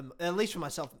remember, at least for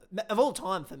myself, of all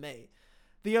time for me.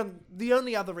 The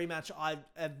only other rematch I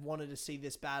have wanted to see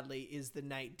this badly is the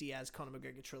Nate Diaz Conor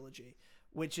McGregor trilogy,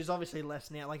 which is obviously less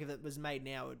now. Like, if it was made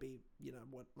now, it would be,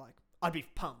 I'd be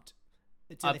pumped.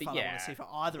 It's the only fight I want to see for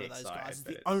either of those guys. It's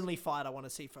the only fight I want to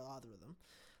see for either of them.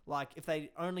 Like, if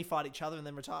they only fight each other and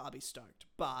then retire, I'd be stoked.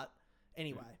 But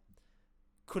anyway,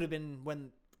 could have been when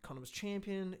Conor was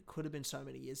champion. Could have been so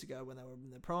many years ago when they were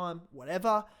in their prime.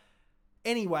 Whatever.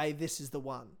 Anyway, this is the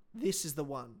one. The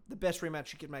best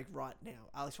rematch you could make right now.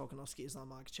 Alex Volkanovski is on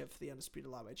Makhachev for the Undisputed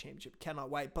Lightweight Championship. Cannot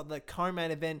wait. But the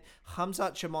co-main event,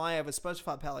 Khamzat Chimaev was supposed to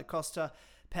fight Paulo Costa.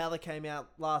 Paulo came out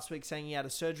last week saying he had a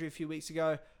surgery a few weeks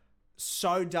ago.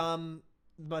 So dumb.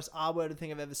 The most R-worded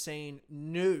thing I've ever seen.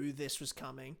 Knew this was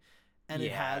coming, and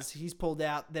it has. He's pulled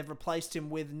out. They've replaced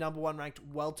him with number 1 ranked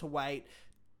welterweight,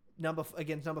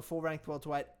 against number 4 ranked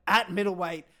welterweight at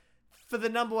middleweight for the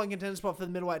number 1 contender spot for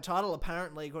the middleweight title.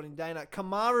 Apparently, according to Dana,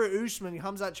 Kamaru Usman,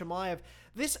 Khamzat Chimaev.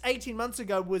 This 18 months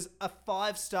ago was a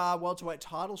 5-star welterweight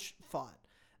title fight.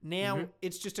 Now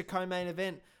it's just a co-main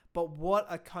event. But what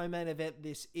a co-main event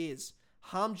this is!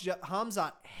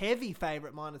 Khamzat heavy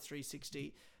favorite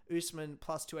 -360. Usman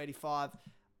plus 285.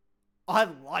 I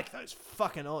like those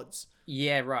fucking odds.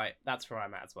 Yeah, right. That's where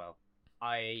I'm at as well.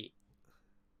 I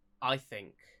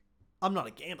think I'm not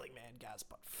a gambling man, guys,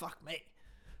 but fuck me.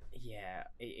 Yeah,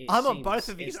 I'm on both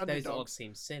of these underdogs. underdogs. Those odds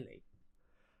seem silly,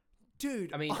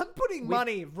 dude. I mean, I'm putting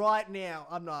money right now.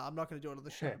 I'm not going to do it on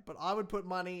the show, but I would put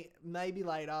money maybe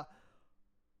later.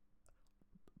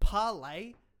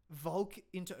 Parlay Volk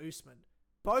into Usman,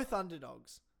 both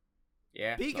underdogs.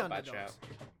 Yeah, big underdogs.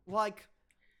 Like,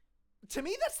 to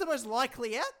me, that's the most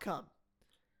likely outcome.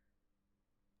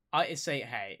 I say,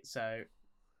 hey, so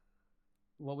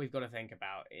what we've got to think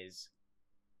about is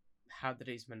how did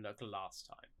Usman look last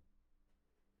time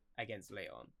against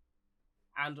Leon?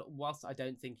 And whilst I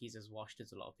don't think he's as washed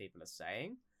as a lot of people are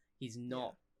saying, he's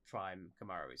not prime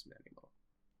Kamaru Usman anymore.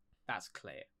 That's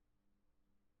clear.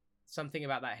 Something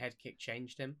about that head kick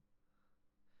changed him.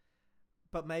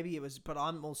 But maybe it was. But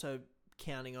I'm also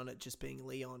counting on it just being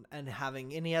Leon and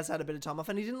he has had a bit of time off,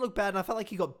 and he didn't look bad, and I felt like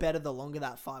he got better the longer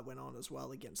that fight went on as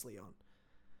well against Leon.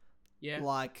 Yeah.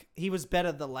 Like, he was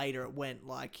better the later it went.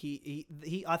 Like,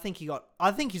 I think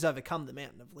he's overcome the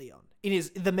mountain of Leon. It is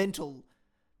the mental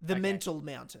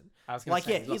mountain. I was gonna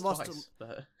say,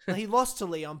 he lost to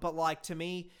Leon, but like, to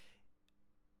me,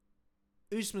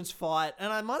 Usman's fight,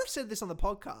 and I might have said this on the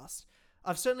podcast,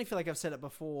 I certainly feel like I've said it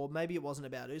before, maybe it wasn't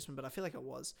about Usman, but I feel like it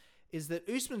was, is that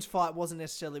Usman's fight wasn't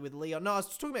necessarily with Leon. No, I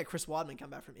was talking about Chris Weidman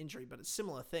coming back from injury, but it's a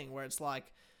similar thing where it's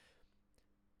like,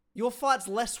 your fight's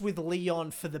less with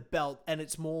Leon for the belt, and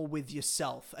it's more with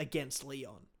yourself against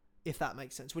Leon, if that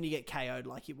makes sense, when you get KO'd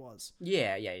like he was.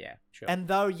 Yeah, sure. And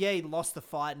though, he lost the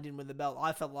fight and didn't win the belt,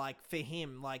 I felt like, for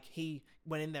him, like, he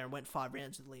went in there and went 5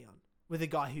 rounds with Leon, with a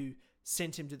guy who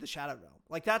sent him to the Shadow Realm.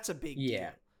 Like, that's a big deal.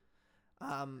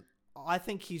 I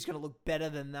think he's going to look better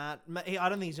than that. I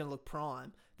don't think he's going to look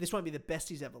prime. This won't be the best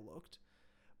he's ever looked.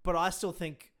 But I still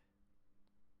think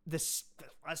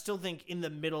in the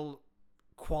middle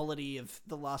quality of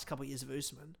the last couple of years of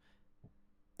Usman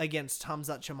against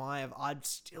Khamzat Chimaev,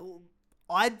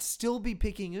 I'd still be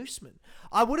picking Usman.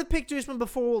 I would have picked Usman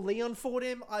before Leon fought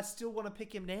him. I still want to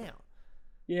pick him now.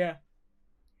 Yeah.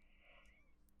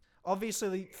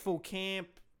 Obviously, full camp.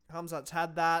 Khamzat's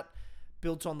had that.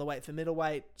 Built on the weight for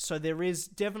middleweight. So there is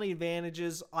definitely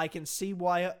advantages. I can see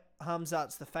why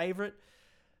Khamzat's the favorite.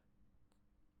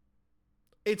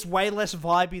 It's way less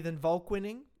vibey than Volk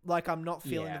winning. Like, I'm not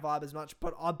feeling the vibe as much.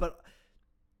 But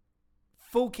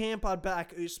full camp, I'd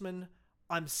back Usman.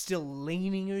 I'm still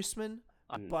leaning Usman.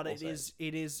 But it's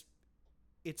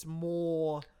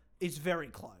very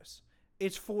close.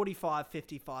 It's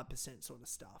 45-55% sort of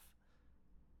stuff.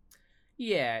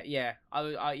 Yeah.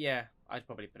 I'd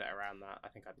probably put it around that. I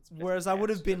think I'd. Whereas I would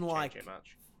have been like,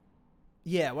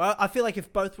 Yeah, well, I feel like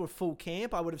if both were full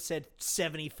camp, I would have said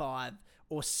 75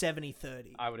 or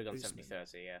 70-30. I would have gone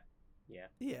 70-30, yeah.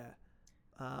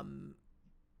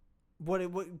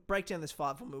 What break down this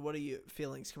fight for me? What are your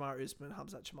feelings, Kamaru Usman,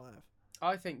 Khamzat Chimaev?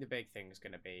 I think the big thing is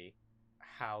going to be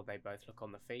how they both look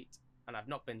on the feet, and I've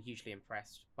not been hugely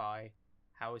impressed by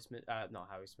how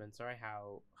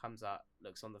Khamzat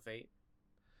looks on the feet.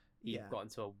 He got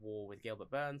into a war with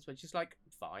Gilbert Burns, which is like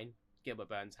fine. Gilbert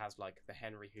Burns has like the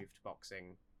Henry Hoofed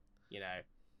boxing,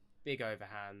 big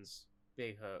overhands,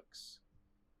 big hooks,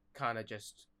 kind of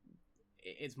just.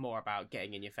 It's more about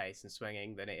getting in your face and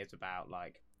swinging than it is about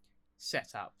like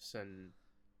setups and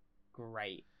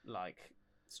great like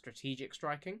strategic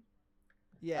striking.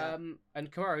 Yeah.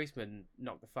 And Kamaru Usman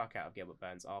knocked the fuck out of Gilbert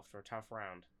Burns after a tough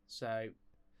round. So.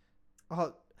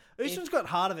 Usman's got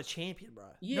heart of a champion, bro.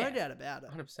 Yeah, no doubt about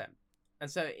it. 100%. And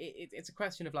so it's a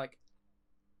question of like,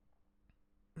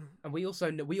 and we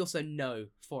also know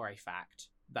for a fact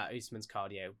that Usman's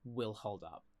cardio will hold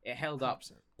up. It held 100%. Up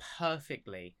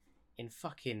perfectly in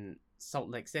fucking Salt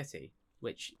Lake City,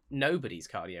 which nobody's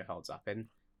cardio holds up in.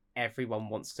 Everyone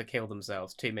wants to kill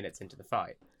themselves 2 minutes into the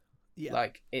fight. Yeah,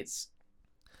 like it's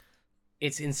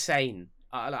insane.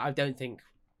 I don't think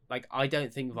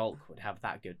Volk would have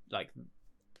that good like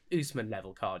Usman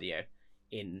level cardio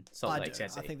in Salt Lake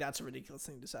City. I think that's a ridiculous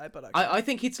thing to say, but okay. I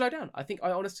think he'd slow down. I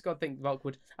honest to God think Volk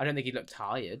would. I don't think he'd look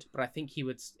tired, but I think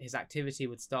his activity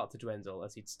would start to dwindle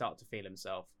as he'd start to feel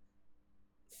himself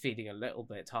feeling a little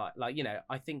bit tired. Like,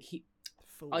 I think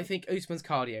Usman's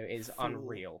cardio is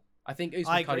unreal. I think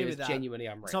Usman's cardio is genuinely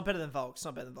unreal. It's not better than Volk's.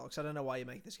 I don't know why you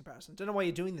make this comparison. Don't know why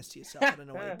you're doing this to yourself. I don't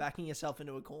know why you're backing yourself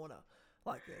into a corner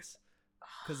like this.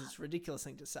 Because it's a ridiculous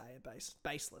thing to say.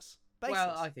 Baseless.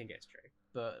 Well, I think it's true.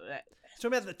 But it's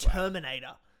talking about the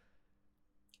Terminator.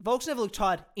 Volk's never looked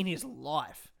tired in his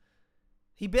life.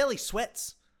 He barely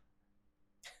sweats.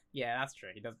 Yeah, that's true.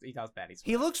 He does barely sweat.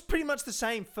 He looks pretty much the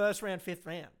same first round, fifth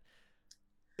round.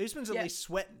 Usman's at least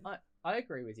sweating. I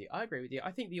agree with you. I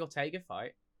think the Ortega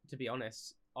fight, to be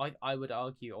honest, I would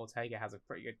argue Ortega has a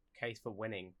pretty good case for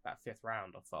winning that fifth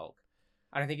round of Volk.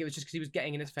 And I think it was just because he was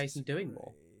getting in his face and doing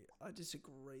more. I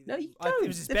disagree. No, you don't. It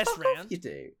was his best round. You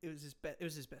do. It was his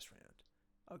best round.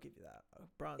 I'll give you that.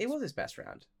 It was his best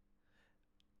round.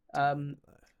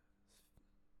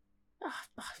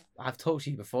 I've talked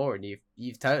to you before, and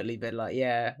you've totally been like,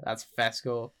 yeah, that's a fair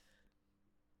score.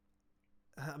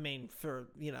 I mean, for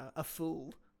a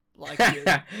fool like you,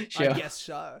 sure. I guess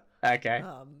so. Okay,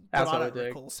 that's what I don't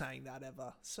recall saying that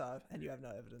ever. So, and you have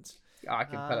no evidence. I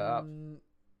can put it up.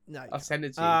 No, I'll send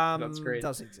it to you on screen. It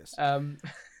doesn't exist.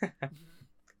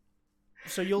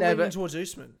 So you're leaning towards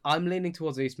Usman? I'm leaning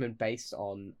towards Usman based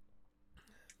on.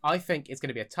 I think it's going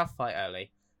to be a tough fight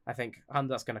early. I think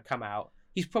Khamzat's going to come out.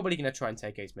 He's probably going to try and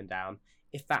take Usman down.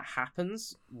 If that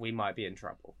happens, we might be in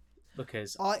trouble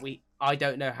because I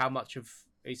don't know how much of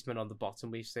Usman on the bottom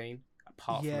we've seen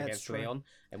apart from against Leon,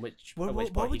 at which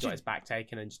point he got his back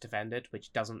taken and just defended,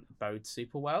 which doesn't bode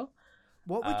super well.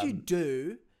 What would you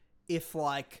do if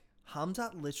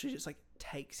Khamzat literally just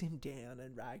takes him down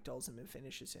and ragdolls him and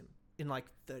finishes him in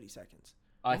 30 seconds?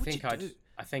 I think I'd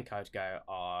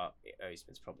go.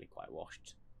 Usman's probably quite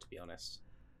washed, to be honest.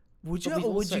 Would you,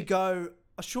 or would you go?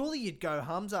 Surely you'd go.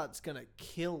 Khamzat's gonna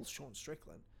kill Sean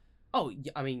Strickland. Oh,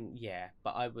 I mean, yeah,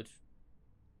 but I would.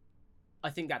 I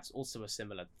think that's also a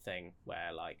similar thing where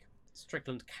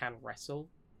Strickland can wrestle.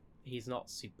 He's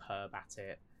not superb at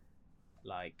it.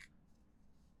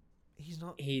 He's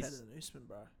not better than Usman,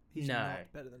 bro. He's no,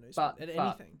 not better than Usman at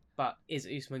anything. But is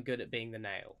Usman good at being the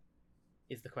nail?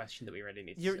 Is the question that we really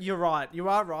need to You're right. You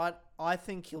are right. I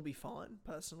think he'll be fine,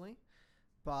 personally.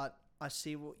 But I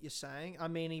see what you're saying. I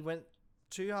mean, he went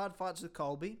 2 hard fights with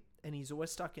Colby, and he's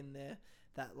always stuck in there.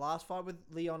 That last fight with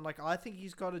Leon, I think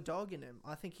he's got a dog in him.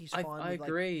 I think he's fine with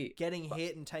agree, getting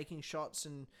hit and taking shots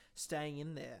and staying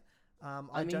in there.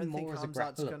 I don't think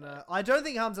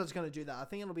Khamzat's gonna do that. I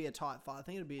think it'll be a tight fight. I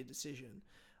think it'll be a decision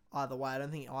either way. I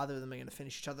don't think either of them are gonna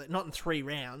finish each other. Not in 3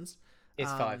 rounds. It's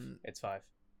 5. It's 5.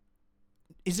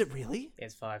 Is it really?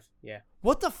 It's 5. Yeah.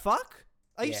 What the fuck?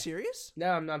 Are you serious?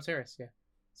 No, I'm serious. Yeah,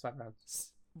 it's 5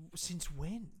 rounds. Since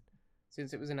when?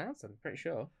 Since it was announced, I'm pretty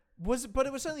sure. But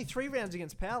it was only 3 rounds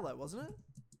against Paolo, wasn't it?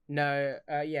 No,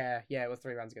 yeah, it was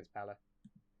 3 rounds against Paolo.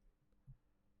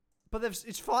 But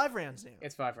it's 5 rounds now.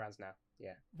 It's 5 rounds now.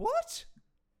 Yeah. What?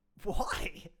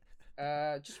 Why?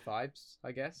 Just vibes,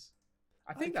 I guess.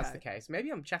 I think that's the case.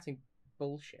 Maybe I'm chatting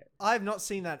bullshit. I have not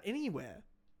seen that anywhere.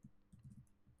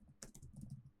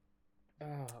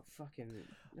 Oh, fucking...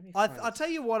 I'll tell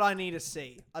you what I need to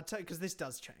see. Because this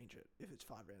does change it, if it's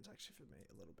 5 rounds, actually, for me,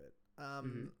 a little bit.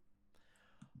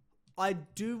 I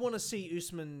do want to see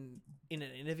Usman in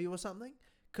an interview or something.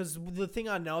 Because the thing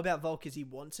I know about Volk is he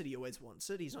wants it. He always wants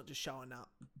it. He's not just showing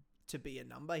up to be a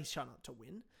number. He's showing up to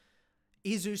win.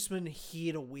 Is Usman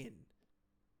here to win?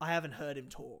 I haven't heard him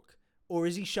talk. Or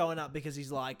is he showing up because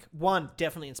he's like, one,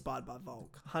 definitely inspired by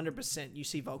Volk. 100%. You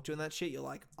see Volk doing that shit, you're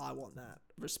like, I want that.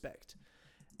 Respect.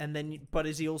 And then, but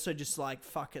is he also just like,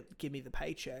 fuck it, give me the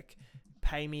paycheck.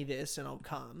 Pay me this and I'll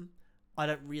come. I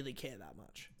don't really care that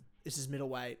much. This is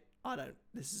middleweight.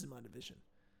 This isn't my division.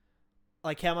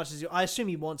 Like, how much is he? I assume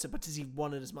he wants it, but does he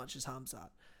want it as much as Hamzat?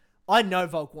 I know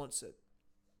Volk wants it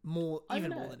even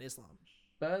more than Islam.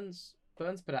 Burns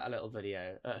put out a little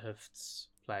video at Hooft's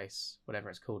place,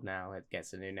 whatever it's called now. It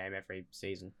gets a new name every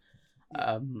season.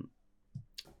 Yeah.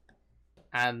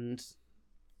 And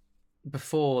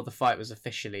before the fight was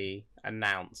officially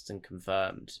announced and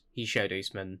confirmed, he showed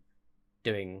Usman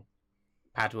doing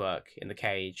pad work in the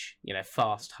cage.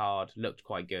 Fast, hard, looked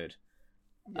quite good.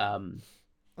 Yeah.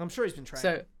 I'm sure he's been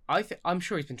training. So I'm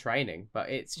sure he's been training, but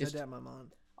it's just, no doubt in my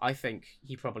mind. I think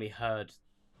he probably heard,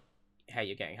 "Hey,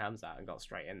 you're getting Hamzat," and got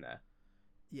straight in there.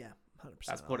 Yeah,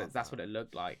 100%. That's what it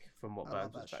looked like from what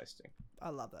Burns was posting. I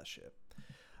love that shit.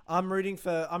 I'm rooting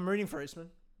for Usman.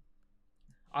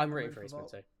 I'm rooting for Usman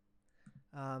too.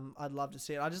 I'd love to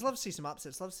see it. I just love to see some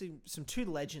upsets. Love to see some two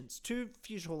legends, two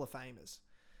future Hall of Famers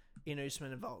in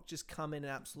Usman and Volk just come in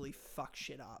and absolutely fuck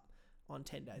shit up on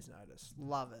 10 days notice.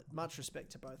 Love it. Much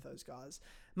respect to both those guys.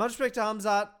 Much respect to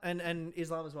Hamzat and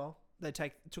Islam as well. They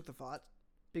took the fight.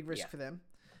 Big risk for them.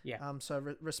 Yeah. So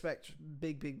respect,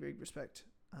 big respect,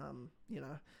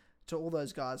 to all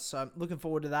those guys. So I'm looking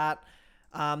forward to that.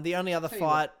 The only other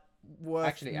fight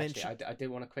worth mentioning. I do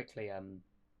want to quickly,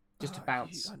 just to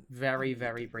bounce very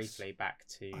briefly back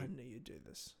to. I knew you'd do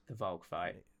this. The Volk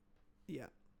fight. Yeah.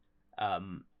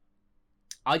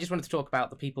 I just wanted to talk about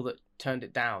the people that turned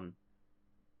it down.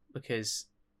 Because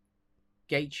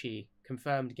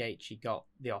confirmed Gaethje got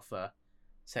the offer,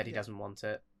 said he doesn't want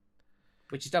it,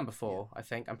 which he's done before. I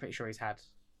think I'm pretty sure he's had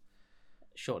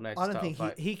short notice. I don't think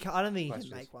he can make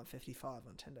 155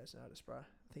 on 10 days notice, bro.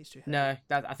 I think he's too heavy. No,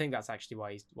 I think that's actually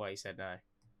why he said no.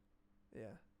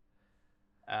 Yeah.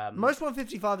 Most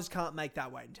 155ers can't make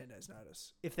that weight in 10 days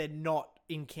notice if they're not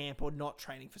in camp or not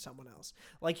training for someone else.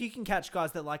 Like, you can catch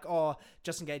guys that like, oh,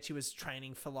 Justin Gaethje was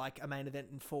training for like a main event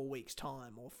in 4 weeks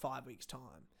time or 5 weeks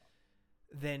time.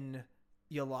 Then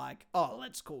you're like, oh,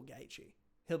 let's call Gaethje.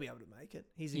 He'll be able to make it.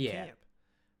 He's in camp.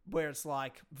 Where it's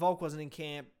like, Volk wasn't in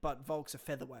camp, but Volk's a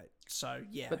featherweight. So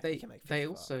yeah, but he can make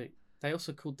 55. They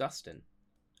also called Dustin.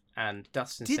 And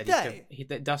Dustin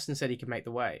Dustin said he could make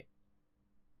the weight.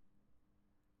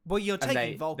 Well, you're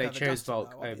taking Volk over They chose Dustin,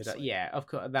 Volk though, over Dustin. Yeah, of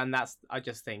course. Then I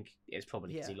just think it's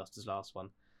probably because he lost his last one.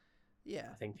 Yeah.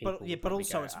 I think people but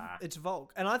also it's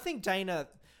Volk. And I think Dana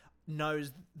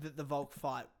knows that the Volk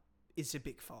fight is a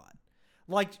big fight.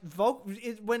 Like, Volk,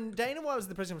 when Dana White was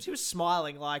the president, he was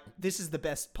smiling like, this is the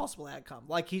best possible outcome.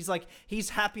 Like, he's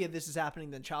happier this is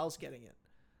happening than Charles getting it.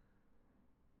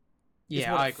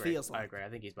 Yeah, I agree. I agree. I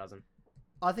think he's buzzing.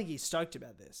 I think he's stoked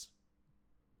about this.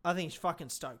 I think he's fucking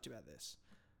stoked about this.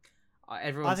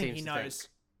 Everyone seems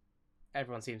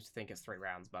to think it's 3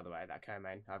 rounds, by the way, that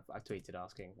co-main. I tweeted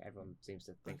asking. Everyone seems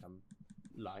to think I'm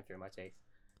lying through my teeth.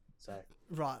 So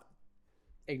right.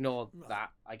 Ignore that,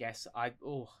 I guess.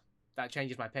 That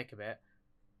changes my pick a bit.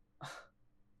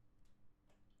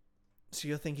 So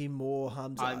you're thinking more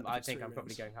Hamzat? I think I'm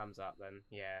probably going Hamzat then,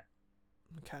 yeah.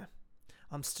 Okay.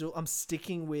 I'm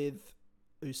sticking with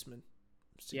Usman.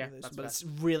 That's but it's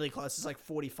really close. It's like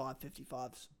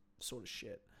 45-55 sort of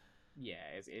shit. Yeah,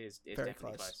 it's very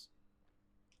definitely close.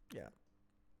 Yeah,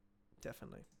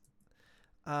 definitely.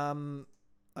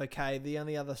 Okay, the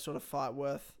only other sort of fight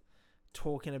worth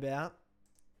talking about,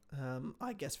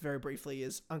 I guess very briefly,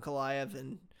 is Ankalaev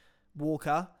and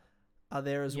Walker are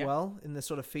there as well in the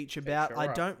sort of feature bout. Sure I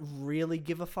don't really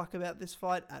give a fuck about this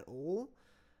fight at all.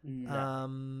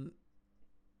 No.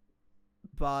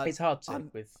 But it's hard to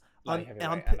with light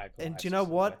heavyweight and do you know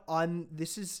what?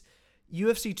 This is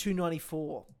UFC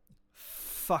 294.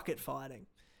 Fuck it, fighting.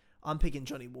 I'm picking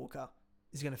Johnny Walker.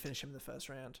 He's going to finish him in the first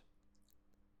round.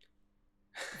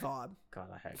 Vibe. God,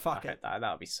 I hope. Fuck it. That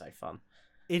would be so fun.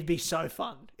 It'd be so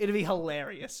fun. It'd be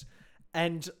hilarious.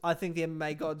 And I think the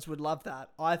MMA gods would love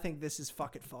that. I think this is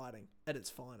fuck it fighting at its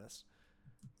finest.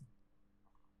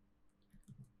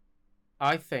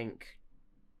 I think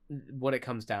what it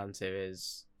comes down to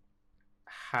is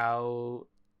how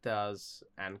does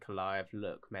Ankalaev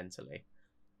look mentally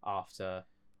after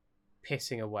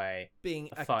pissing away being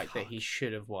a fight that he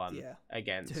should have won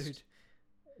against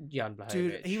Jan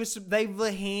Blachowicz. They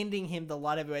were handing him the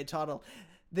light heavyweight title.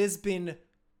 There's been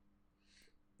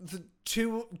the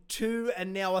two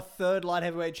and now a third light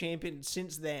heavyweight champion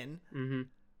since then. Mm-hmm.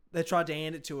 They tried to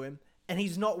hand it to him, and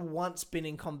he's not once been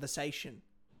in conversation.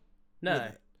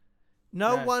 No.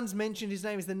 No one's mentioned his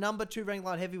name. He's the number 2 ranked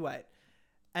light heavyweight.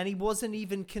 And he wasn't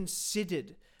even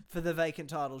considered for the vacant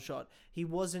title shot. He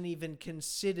wasn't even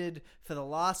considered for the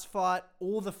last fight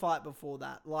or the fight before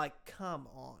that. Like, come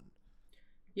on.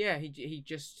 Yeah,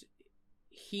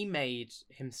 he made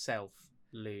himself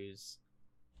lose.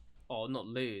 Or not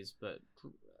lose, but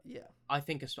yeah. I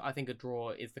think a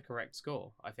draw is the correct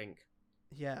score. I think.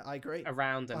 Yeah, I agree. A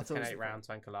round and a 10-8 round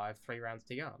to Ankalaev, 3 rounds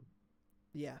to Jan.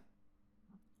 Yeah.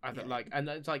 And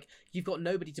it's like you've got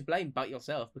nobody to blame but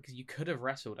yourself because you could have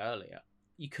wrestled earlier.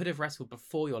 You could have wrestled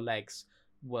before your legs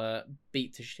were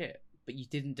beat to shit, but you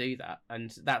didn't do that,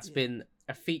 and that's been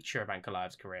a feature of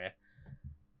Ankalaev's career,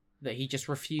 that he just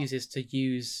refuses to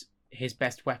use his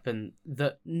best weapon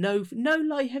that no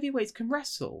light heavyweights can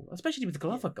wrestle, especially with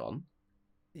Glover gone.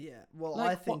 Yeah, well,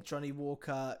 I think Johnny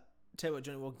Walker. Tell you what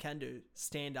Johnny Walker can do: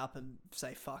 stand up and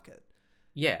say "fuck it."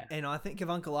 Yeah. And I think if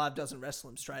Ankalaev doesn't wrestle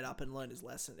him straight up and learn his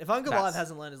lesson. If Ankalaev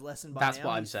hasn't learned his lesson by now, that's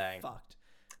what I'm saying. Fucked.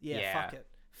 Yeah, fuck it.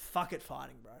 Fuck it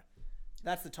fighting, bro.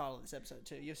 That's the title of this episode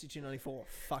too. UFC 294,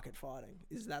 fuck it fighting.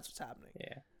 That's what's happening.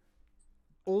 Yeah.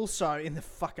 Also, in the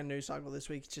fucking news cycle this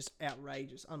week, it's just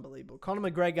outrageous. Unbelievable.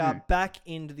 Conor McGregor back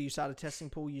into the USADA testing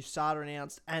pool. USADA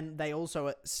announced, and they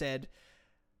also said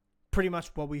pretty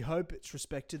much, well, we hope it's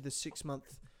respected the 6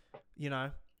 month,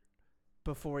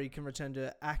 before he can return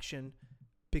to action,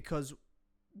 because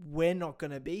we're not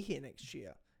going to be here next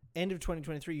year. End of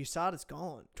 2023, USADA's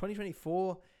gone.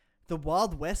 2024, the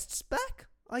Wild West's back,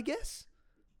 I guess.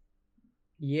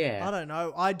 Yeah. I don't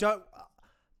know.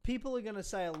 People are going to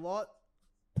say a lot.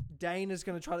 Dana's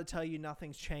going to try to tell you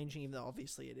nothing's changing, even though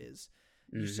obviously it is.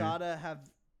 Mm-hmm. USADA have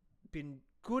been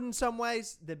good in some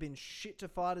ways. They've been shit to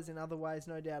fighters in other ways,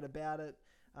 no doubt about it.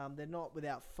 They're not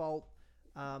without fault.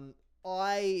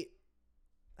 I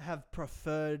have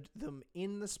preferred them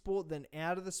in the sport than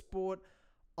out of the sport.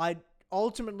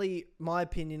 Ultimately, my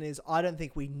opinion is I don't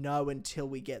think we know until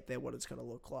we get there what it's going to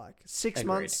look like. 6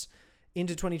 months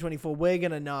into 2024, we're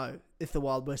going to know if the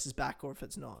Wild West is back or if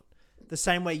it's not. The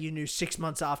same way you knew 6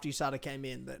 months after USADA came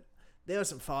in that there were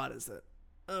some fighters that,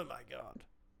 oh my God,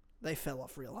 they fell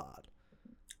off real hard.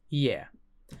 Yeah.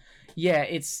 Yeah,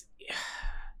 it's...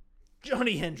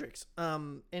 Johnny Hendricks.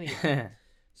 Anyway.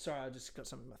 Sorry, I just got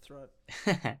something in my throat.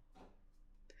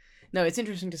 No, it's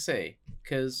interesting to see,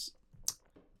 because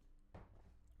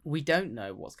we don't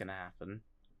know what's going to happen.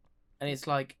 And it's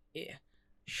like,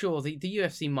 sure, the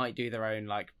UFC might do their own,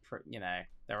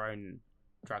 their own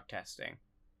drug testing.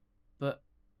 But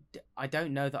I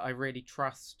don't know that I really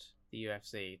trust the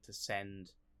UFC to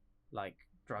send,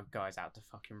 drug guys out to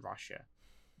fucking Russia.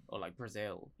 Or,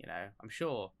 Brazil, I'm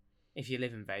sure if you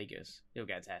live in Vegas, you'll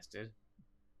get tested.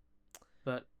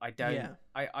 But I don't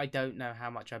I don't know how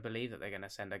much I believe that they're going to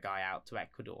send a guy out to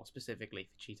Ecuador specifically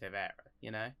for Chito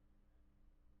Vera,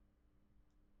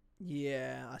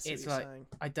 Yeah, I see what you're saying.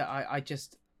 I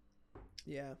just...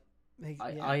 Yeah.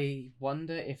 I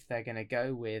wonder if they're going to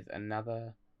go with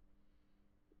another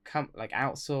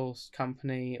outsourced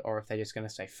company, or if they're just going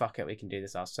to say, fuck it, we can do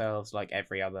this ourselves, like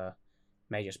every other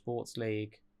major sports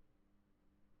league.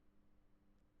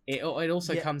 It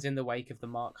also comes in the wake of the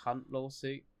Mark Hunt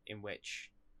lawsuit, in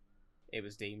which it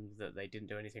was deemed that they didn't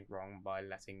do anything wrong by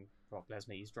letting Brock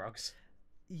Lesnar use drugs.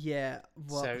 Yeah,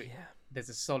 well, there's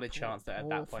a solid chance that at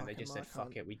that point they just said,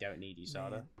 fuck it, we don't need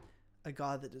USADA. Man, a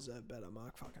guy that deserved better,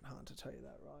 Mark fucking Hunt, to tell you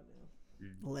that right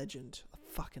now. Legend. A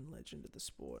fucking legend of the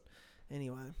sport.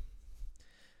 Anyway.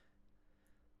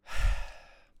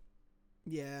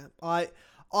 Yeah,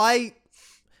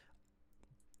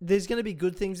 there's going to be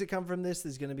good things that come from this.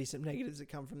 There's going to be some negatives that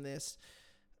come from this.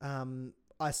 I'm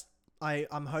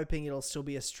hoping it'll still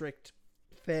be a strict,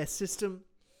 fair system.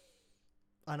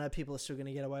 I know people are still going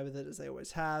to get away with it as they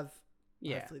always have.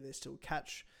 Yeah. Hopefully they still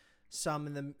catch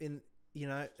some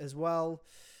as well.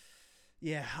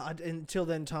 Yeah. Until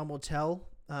then, time will tell.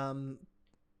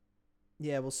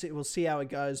 Yeah, we'll see how it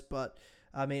goes. But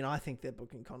I mean, I think they're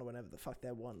booking Conor whenever the fuck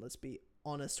they want. Let's be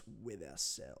honest with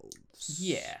ourselves.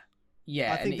 Yeah.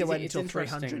 Yeah. I think they're waiting until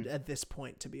 300 at this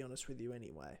point, to be honest with you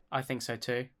anyway. I think so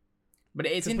too. But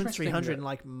it's interesting. 300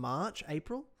 in March,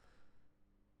 April?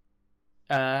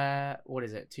 What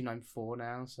is it? 294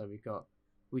 now. So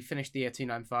we finished the year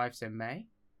 295, so May.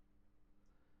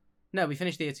 No, we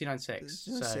finished the year 296.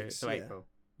 So April.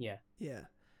 Yeah. Yeah.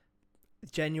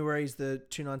 January's the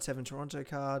 297 Toronto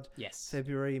card. Yes.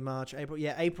 February, March, April.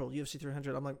 Yeah, April, UFC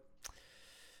 300. I'm like,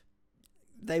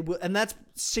 they will, and that's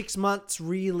 6 months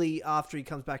really after he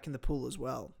comes back in the pool as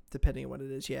well. depending on when it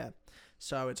is. Yeah,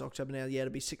 so it's October now. Yeah,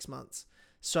 it'll be 6 months.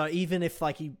 So even if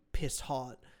like he pissed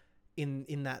hot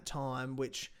in that time,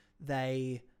 which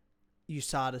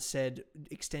USADA said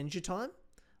extend your time,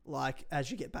 like as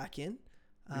you get back in,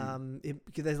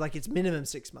 because there's like it's minimum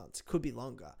 6 months, could be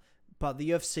longer. But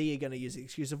the UFC are going to use the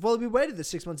excuse of, well, we waited the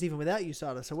 6 months even without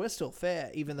USADA, so we're still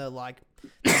fair, even though, like,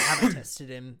 they haven't tested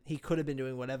him. He could have been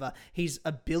doing whatever. He's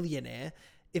a billionaire.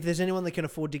 If there's anyone that can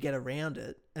afford to get around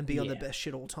it and be on the best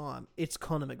shit all time, it's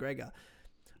Conor McGregor.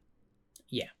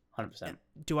 Yeah, 100%.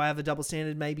 Do I have a double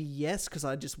standard? Maybe yes, because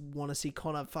I just want to see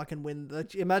Conor fucking win.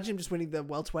 Imagine him just winning the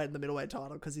welterweight and the middleweight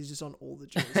title because he's just on all the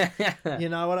jewels. You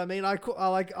know what I mean?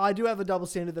 I do have a double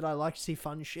standard that I like to see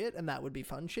fun shit, and that would be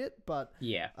fun shit. But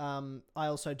I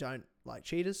also don't like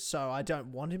cheaters, so I don't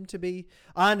want him to be.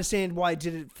 I understand why he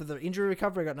did it for the injury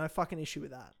recovery. I got no fucking issue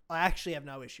with that. I actually have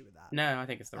no issue with that. No, I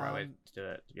think it's the right way to do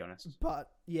it, to be honest. But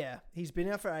yeah, he's been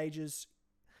out for ages.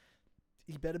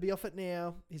 He better be off it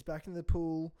now. He's back in the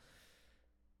pool.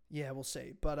 Yeah, we'll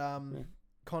see. But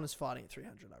Conor's fighting at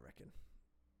 300, I reckon.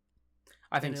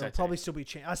 I think so. Probably still be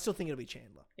Chandler. I still think it'll be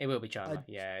Chandler. It will be Chandler.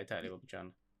 Yeah, it totally will be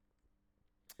Chandler.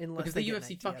 Because the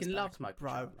UFC fucking loves Mike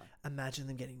bro. Imagine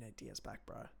them getting Nate Diaz back,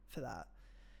 bro, for that.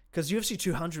 Because UFC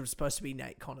 200 was supposed to be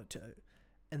Nate Conor too,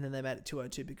 and then they made it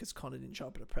 202 because Conor didn't show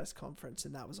up at a press conference,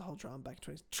 and that was a whole drama back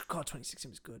in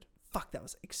 2016 was good. Fuck, that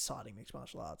was exciting mixed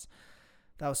martial arts.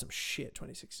 That was some shit,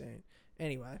 2016.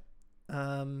 Anyway,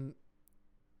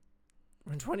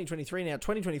 we're in 2023 now.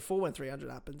 2024 when 300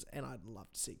 happens, and I'd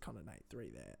love to see Conor Nate 3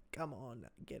 there. Come on,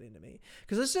 get into me.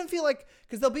 Because I just don't feel like...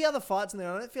 Because there'll be other fights in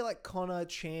there. I don't feel like Conor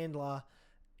Chandler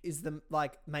is the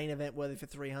like main event worthy for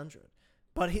 300.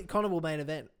 But Conor will main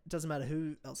event. Doesn't matter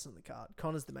who else is on the card.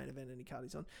 Conor's the main event any card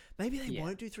he's on. Maybe they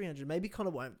won't do 300. Maybe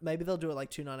Conor won't. Maybe they'll do it like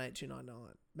 298,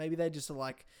 299. Maybe they just are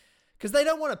like... Because they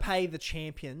don't want to pay the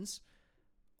champions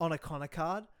on a Conor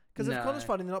card. Because if Conor's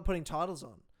fighting, they're not putting titles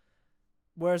on.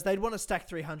 Whereas they'd want to stack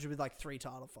 300 with like 3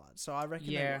 title fights. So I reckon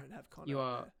they won't have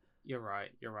Conor. You're right.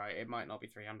 It might not be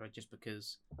 300 just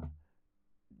because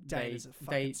Dana's a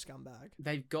fucking scumbag.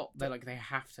 They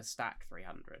have to stack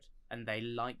 300, and they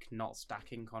like not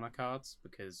stacking Conor cards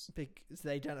because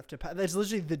they don't have to pay. There's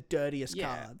literally the dirtiest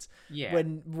cards. Yeah.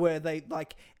 Where they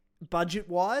like budget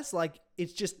wise, like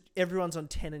it's just everyone's on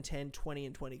 10 and 10, 20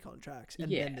 and 20 contracts, and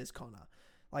then there's Conor.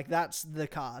 Like, that's the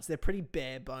cards. They're pretty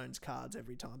bare bones cards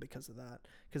every time because of that.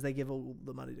 Because they give all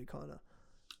the money to Conor.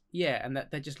 Yeah, and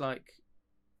that they're just like,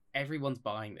 everyone's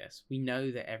buying this. We know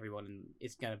that everyone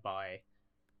is going to buy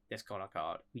this Conor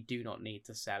card. We do not need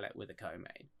to sell it with a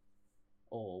co-main.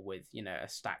 Or with, a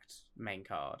stacked main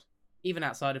card. Even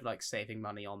outside of, like, saving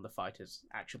money on the fighters'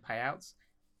 actual payouts.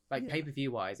 Like,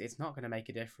 pay-per-view wise, it's not going to make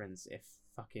a difference if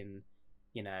fucking,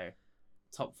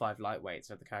 top 5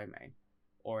 lightweights are the co-main.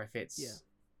 Or if it's...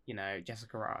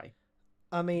 Jessica Rai.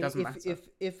 I mean,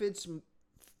 if it's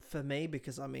for me,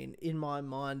 because I mean, in my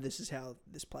mind, this is how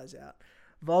this plays out.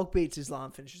 Volk beats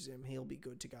Islam, finishes him. He'll be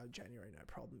good to go in January, no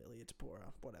problem. Ilya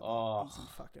Tapora, whatever, easy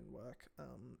fucking work.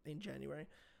 In January,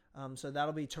 so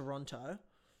that'll be Toronto.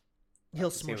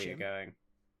 He'll smush him. Going.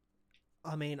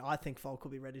 I mean, I think Volk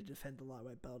will be ready to defend the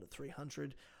lightweight belt at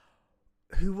 300.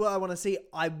 Who I want to see?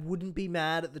 I wouldn't be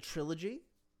mad at the trilogy.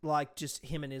 Like, just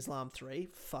him and Islam 3.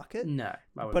 Fuck it. No.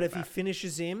 But if he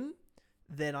finishes him,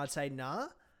 then I'd say nah.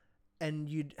 And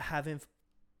you'd have him...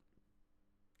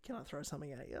 Can I throw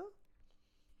something at you?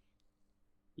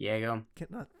 Yeah, go on.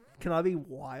 Can I be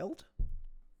wild?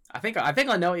 I think I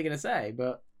know what you're going to say,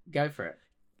 but go for it.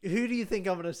 Who do you think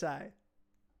I'm going to say?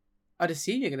 I'd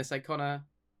assume you're going to say Conor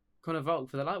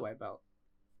Volk for the lightweight belt.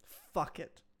 Fuck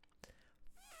it.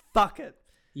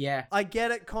 Yeah. I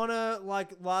get it. Conor,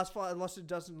 like, last fight, lost a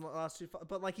dozen last 2 fights,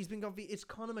 but, like, he's been gone. It's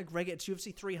Conor McGregor. It's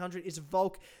UFC 300. It's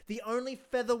Volk. The only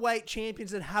featherweight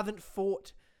champions that haven't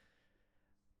fought.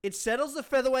 It settles the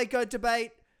featherweight GOAT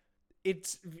debate.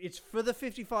 It's for the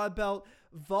 55 belt.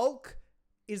 Volk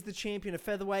is the champion of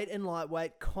featherweight and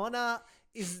lightweight. Conor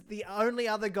is the only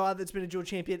other guy that's been a dual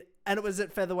champion, and it was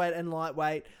at featherweight and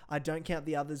lightweight. I don't count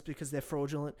the others because they're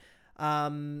fraudulent.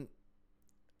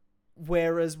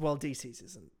 Whereas, well, DC's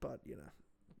isn't, but,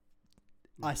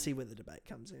 I see where the debate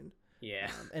comes in. Yeah.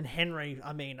 And Henry,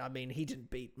 I mean, he didn't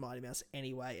beat Mighty Mouse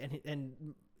anyway,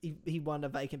 and he won a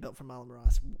vacant belt from Marlon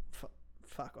Moraes.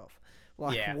 Fuck off.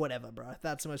 Like, whatever, bro.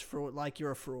 That's the most fraud. Like,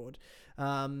 you're a fraud.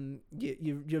 You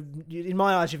in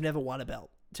my eyes, you've never won a belt,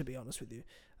 to be honest with you.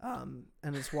 And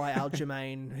it's why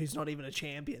Aljamain, who's not even a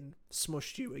champion,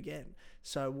 smushed you again.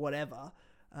 So, whatever.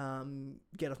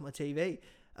 Get off my TV.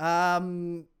 I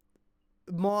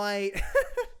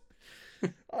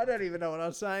don't even know what I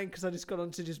was saying because I just got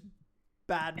onto just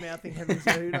bad mouthing Henry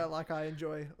Cejudo like I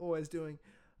enjoy always doing.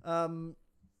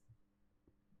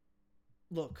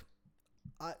 Look,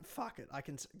 fuck it. I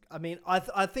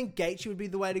think Gaethje would be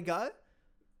the way to go.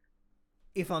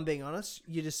 If I'm being honest,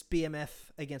 you just BMF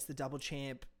against the double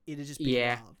champ. It'd just be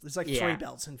wild. There's like 3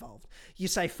 belts involved. You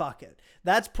say fuck it.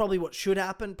 That's probably what should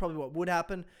happen. Probably what would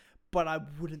happen. But I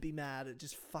wouldn't be mad at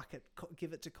just fuck it.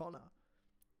 Give it to Conor.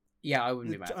 Yeah, I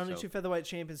wouldn't be mad. Only 2 featherweight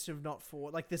champions who have not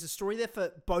fought. Like, there's a story there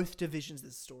for both divisions.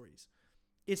 There's stories.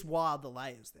 It's wild, the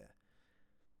layers there.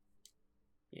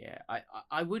 Yeah,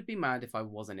 I would be mad if I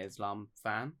was an Islam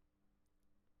fan,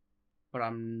 but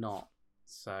I'm not.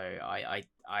 So I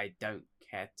don't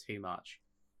care too much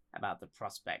about the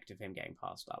prospect of him getting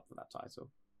passed up for that title.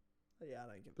 Yeah, I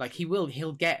don't give a like shit.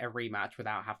 he'll get a rematch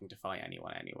without having to fight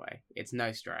anyone anyway. It's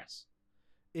no stress.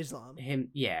 Islam. Him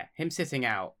sitting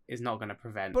out is not going to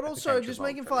prevent. But also, just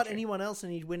make him fight anyone else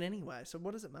and he'd win anyway. So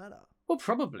what does it matter? Well,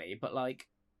 probably, but like,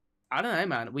 I don't know,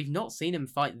 man. We've not seen him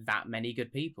fight that many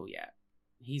good people yet.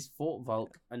 He's fought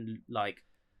Volk and like,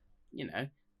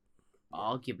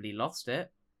 arguably lost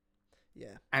it.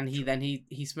 Yeah. And he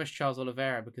smushed Charles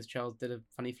Oliveira because Charles did a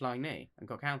funny flying knee and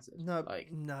got counted. No,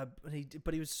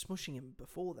 but he was smushing him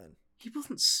before then. He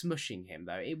wasn't smushing him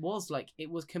though. It was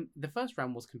the first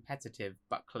round was competitive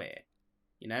but clear.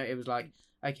 It was like,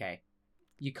 okay,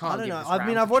 you can't. I don't know. I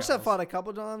mean, I've watched that fight a couple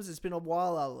of times. It's been a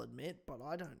while, I'll admit, but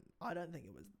I don't think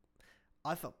it was.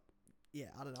 I felt,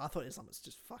 I don't know. I thought Islam was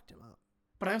just fucked him up.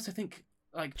 But I also think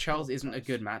like Charles isn't a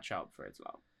good matchup for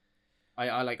Islam.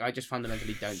 I just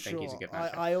fundamentally don't think he's a good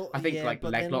matchup. I think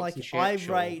leg locks and shit.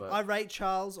 I rate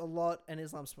Charles a lot, and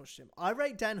Islam smushed him. I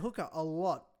rate Dan Hooker a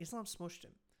lot. Islam smushed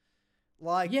him.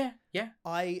 Like, yeah.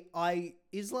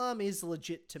 Islam is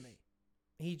legit to me.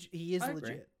 He is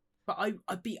legit. But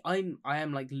I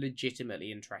am like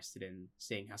legitimately interested in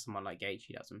seeing how someone like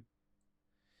Gaethje does him.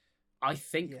 I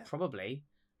think probably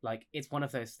like it's one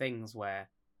of those things where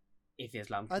if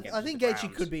Islam can get I think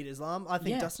Gaethje could beat Islam. I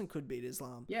think Dustin could beat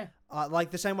Islam. Yeah.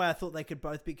 Like the same way I thought they could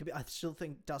both beat Khabib. I still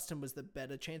think Dustin was the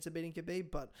better chance of beating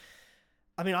Khabib, but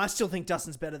I mean, I still think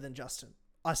Dustin's better than Justin.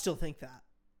 I still think that.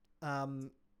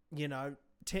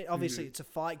 Obviously it's a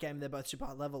fight game. They're both super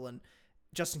high level, and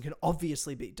Justin can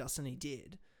obviously beat Dustin. He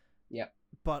did. Yeah.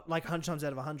 But like 100 times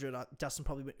out of 100, Dustin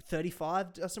probably wins.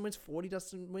 35, Dustin wins. 40,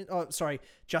 Dustin wins. Oh, sorry,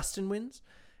 Justin wins.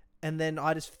 And then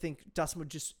I just think Dustin would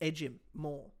just edge him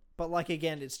more. But like,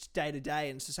 again, it's day to day,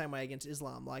 and it's the same way against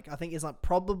Islam. Like, I think Islam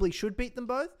probably should beat them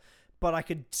both, but I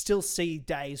could still see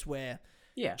days where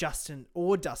Justin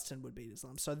or Dustin would beat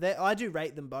Islam. So I do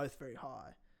rate them both very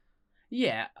high.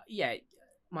 Yeah.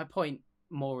 My point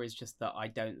more is just that I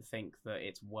don't think that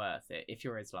it's worth it. If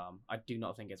you're Islam, I do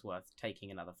not think it's worth taking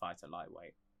another fight at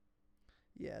lightweight.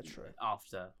 Yeah, true.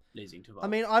 After losing to Volk. I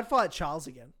mean, I'd fight Charles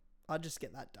again. I'd just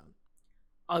get that done.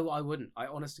 I wouldn't. I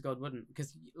honest to God wouldn't,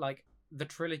 because like the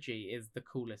trilogy is the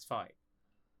coolest fight.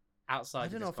 Outside, I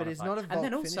don't know if it is. Not if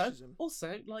Volk finishes him.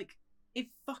 Also, like if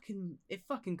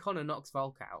fucking Conor knocks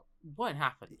Volk out, won't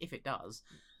happen. If it does,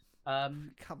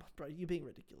 come on, bro, you're being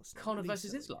ridiculous. Conor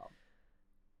versus Islam.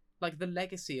 Like, the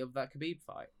legacy of that Khabib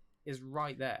fight is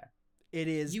right there. It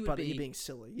is, you're being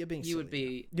silly. You're being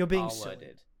silly. You're being silly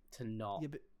to not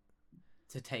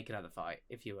to take another fight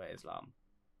if you were Islam.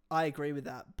 I agree with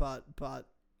that, but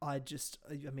I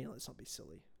mean, let's not be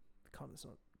silly. Conor's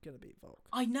not going to beat Volk.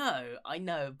 I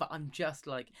know, but I'm just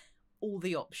like, all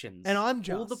the options. And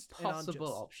all the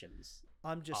possible options.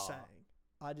 I'm just saying.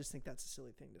 I just think that's a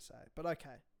silly thing to say. But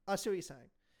okay. I see what you're saying.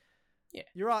 Yeah.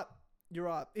 You're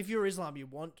right. If you're Islam, you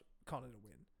want Conor to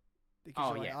win.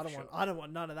 Because I don't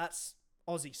want none of that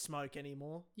Aussie smoke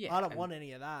anymore. Yeah, I don't want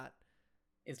any of that.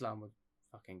 Islam would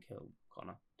fucking kill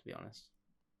Conor, to be honest.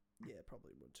 Yeah,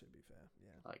 probably would, to be fair.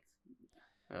 Yeah. Like,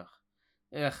 ugh.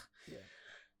 Yeah.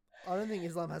 I don't think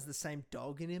Islam has the same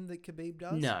dog in him that Khabib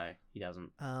does. No, he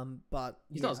doesn't. But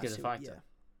he's not as good a fighter.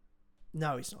 Yeah.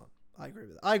 No, he's not. I agree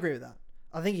with that.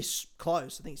 I think he's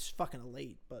close. I think he's fucking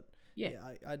elite, but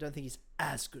I don't think he's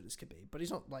as good as Khabib. But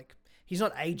he's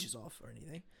not ages off or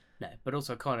anything. No, but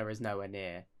also Conor is nowhere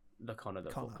near the Conor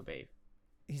that fought Khabib.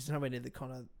 He's nowhere near the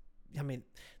Conor. I mean,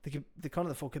 the Conor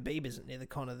that fought Khabib isn't near the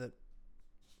Conor that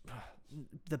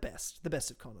the best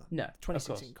of Conor. No,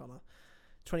 2016 Conor.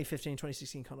 2015,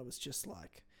 2016 Conor was just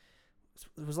like,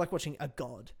 it was like watching a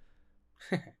god.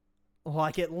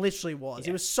 Like, it literally was.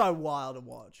 It was so wild to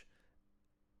watch.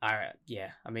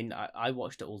 Yeah. I mean, I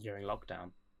watched it all during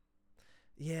lockdown.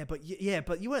 Yeah, but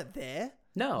you weren't there.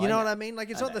 No, you know what I mean? Like,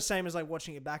 it's not the same as like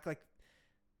watching it back. Like,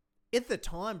 at the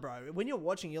time, bro, when you're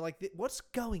watching, you're like, what's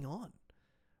going on?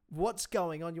 What's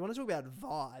going on? You want to talk about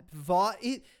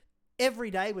vibe?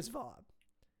 Every day was vibe.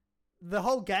 the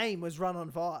whole game was run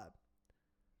on vibe.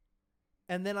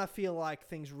 And then I feel like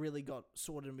things really got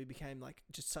sorted and we became like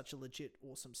just such a legit,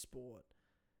 awesome sport.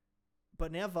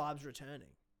 But now vibe's returning.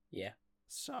 Yeah.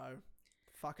 So,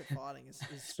 fuck it fighting is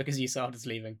It's because USADA's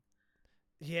leaving.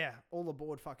 Yeah, all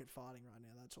aboard fuck it fighting right now.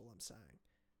 That's all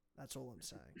I'm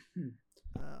saying.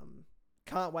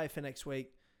 Can't wait for next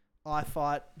week. I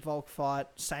fight, Volk fight,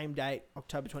 same date,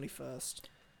 October 21st.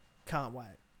 Can't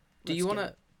wait. Do you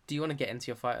want to get into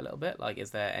your fight a little bit? Like,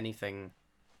 is there anything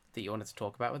that you wanted to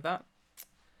talk about with that?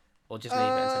 Or just leave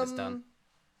it until it's done?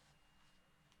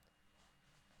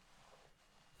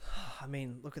 I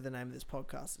mean, look at the name of this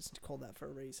podcast. It's called that for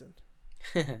a reason.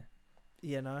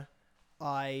 You know?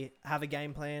 I have a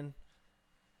game plan,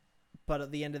 but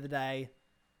at the end of the day,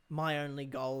 my only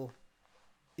goal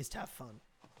is to have fun.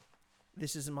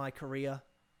 This isn't my career.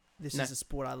 This is a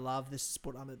sport I love. This is a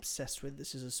sport I'm obsessed with.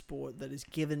 This is a sport that has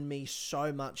given me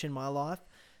so much in my life,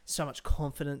 so much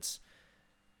confidence.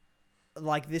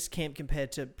 Like this camp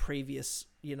compared to previous,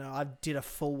 I did a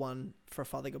full one for a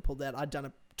fight that got pulled out. I'd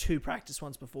done 2 practice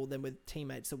ones before then with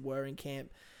teammates that were in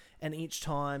camp. And each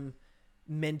time,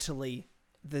 mentally,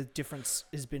 the difference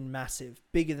has been massive.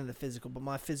 Bigger than the physical. But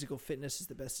my physical fitness is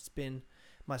the best it's been.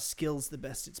 My skills the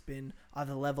best it's been. I've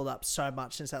leveled up so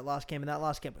much since that last camp. And that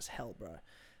last camp was hell, bro.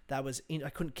 I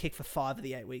couldn't kick for 5 of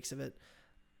the 8 weeks of it.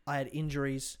 I had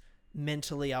injuries.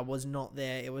 Mentally, I was not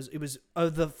there.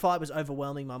 The fight was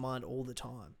overwhelming my mind all the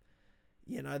time.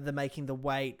 The making the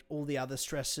weight, all the other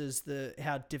stresses,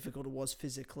 how difficult it was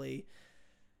physically.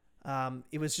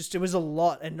 It was a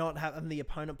lot, and not having the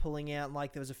opponent pulling out.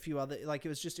 Like there was a few other, like it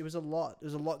was a lot. There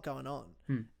was a lot going on,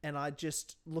 and I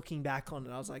just looking back on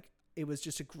it, I was like, it was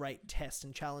just a great test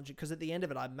and challenge. Because at the end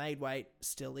of it, I made weight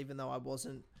still, even though I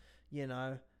wasn't,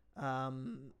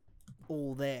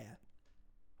 all there.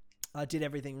 I did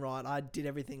everything right. I did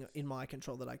everything in my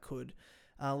control that I could.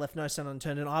 Left no stone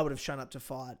unturned, and I would have shown up to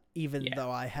fight even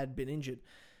though I had been injured.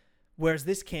 Whereas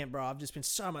this camp, bro, I've just been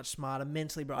so much smarter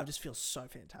mentally, bro. I just feel so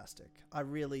fantastic. I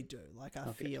really do. Like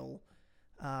I feel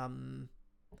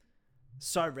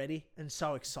so ready and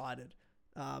so excited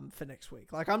for next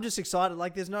week. Like I'm just excited.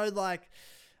 Like there's no like.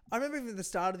 I remember even at the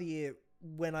start of the year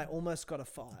when I almost got a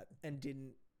fight and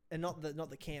didn't. And not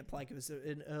the camp, like it was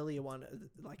an earlier one,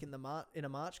 like in a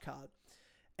March card,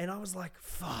 and I was like,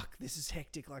 "Fuck, this is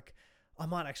hectic." Like, I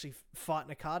might actually fight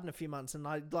in a card in a few months, and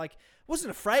I like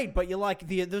wasn't afraid, but you're like,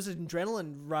 there's an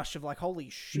adrenaline rush of like, "Holy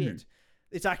shit,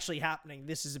 it's actually happening."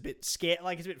 This is a bit scared,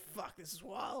 like it's a bit fuck. This is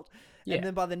wild. Yeah. And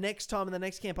then by the next time in the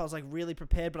next camp, I was like really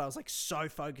prepared, but I was like so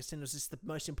focused, and it was just the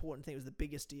most important thing. It was the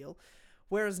biggest deal.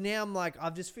 Whereas now I'm like, I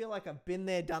just feel like I've been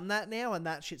there, done that now, and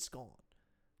that shit's gone.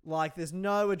 Like, there's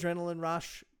no adrenaline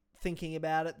rush thinking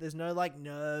about it. There's no, like,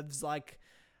 nerves. Like,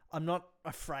 I'm not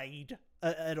afraid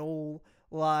at all.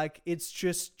 Like, it's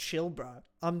just chill, bro.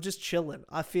 I'm just chilling.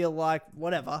 I feel like,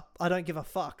 whatever. I don't give a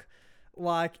fuck.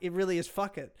 Like, it really is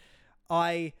fuck it.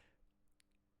 I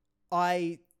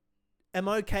am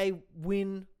okay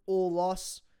win or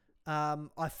loss.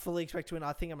 I fully expect to win.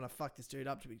 I think I'm going to fuck this dude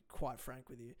up, to be quite frank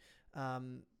with you.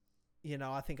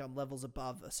 I think I'm levels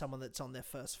above someone that's on their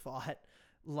first fight.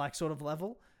 Like sort of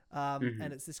level.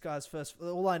 And it's this guy's first.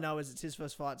 All I know is it's his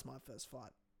first fight. It's my first fight.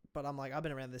 But I'm like, I've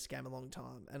been around this game a long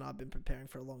time and I've been preparing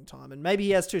for a long time. And maybe he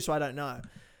has too, so I don't know.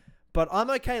 But I'm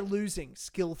okay losing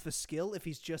skill for skill if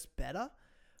he's just better.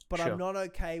 But sure. I'm not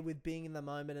okay with being in the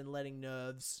moment and letting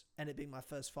nerves and it being my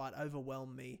first fight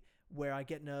overwhelm me, where I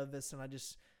get nervous and I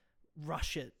just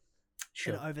rush it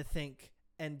and overthink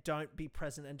and don't be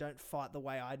present and don't fight the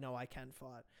way I know I can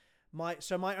fight. My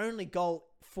only goal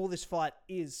for this fight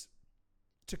is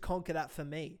to conquer that for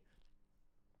me,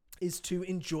 is to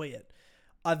enjoy it.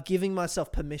 I've given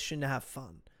myself permission to have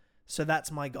fun. So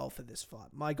that's my goal for this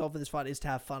fight. My goal for this fight is to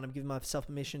have fun. I'm giving myself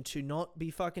permission to not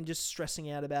be fucking just stressing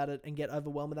out about it and get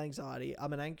overwhelmed with anxiety.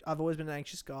 I've always been an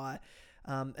anxious guy,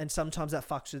 and sometimes that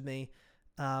fucks with me.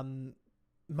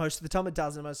 Most of the time it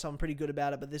doesn't. Most of the time I'm pretty good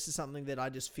about it, but this is something that I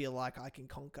just feel like I can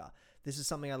conquer. This is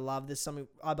something I love. This is something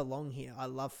I belong here. I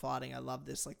love fighting. I love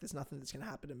this. Like there's nothing that's going to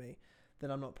happen to me that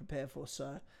I'm not prepared for.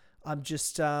 So I'm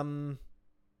just, I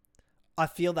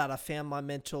feel that I found my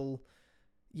mental,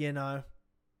 my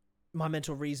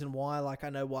mental reason why. Like I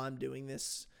know why I'm doing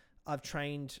this. I've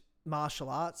trained martial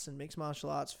arts and mixed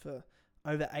martial arts for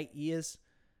over 8 years.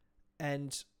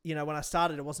 And, when I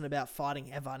started, it wasn't about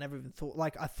fighting ever. I never even thought,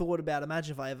 I thought about,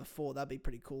 imagine if I ever fought, that'd be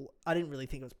pretty cool. I didn't really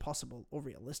think it was possible or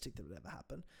realistic that it would ever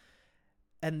happen.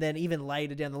 And then even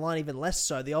later down the line, even less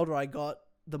so, the older I got,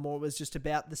 the more it was just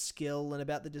about the skill and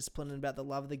about the discipline and about the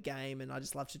love of the game. And I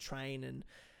just love to train and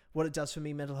what it does for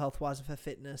me mental health wise and for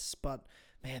fitness. But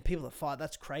man, people that fight,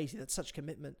 that's crazy. That's such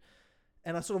commitment.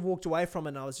 And I sort of walked away from it,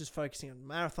 and I was just focusing on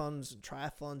marathons and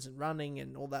triathlons and running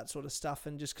and all that sort of stuff.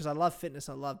 And just because I love fitness,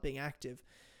 I love being active.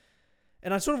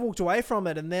 And I sort of walked away from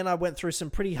it. And then I went through some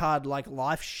pretty hard like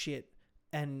life shit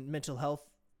and mental health,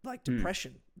 like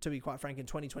depression, to be quite frank, in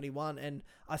 2021. And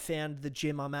I found the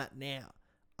gym I'm at now.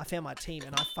 I found my team,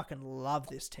 and I fucking love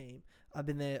this team. I've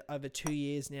been there over 2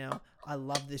 years now. I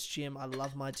love this gym. I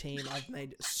love my team. I've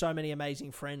made so many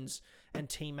amazing friends and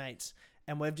teammates,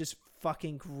 and we've just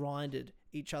fucking grinded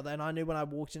each other. And I knew when I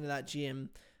walked into that gym,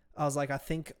 I was like, I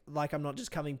think like I'm not just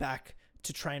coming back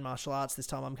to train martial arts this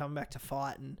time. I'm coming back to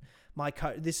fight. And my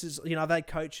coach, this is, you know, I've had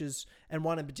coaches, and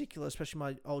one in particular, especially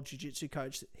my old jiu-jitsu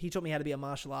coach, he taught me how to be a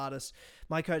martial artist.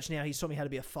 My coach now, he's taught me how to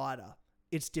be a fighter.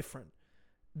 It's different.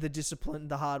 The discipline,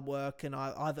 the hard work, and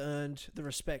I've earned the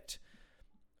respect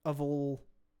of all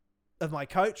of my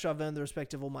coach. I've earned the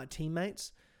respect of all my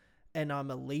teammates, and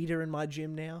I'm a leader in my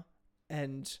gym now,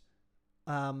 and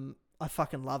I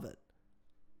fucking love it.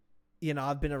 You know,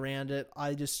 I've been around it.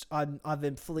 I've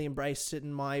been fully embraced it,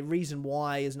 and my reason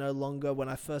why is no longer when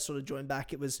I first sort of joined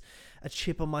back. It was a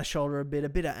chip on my shoulder, a bit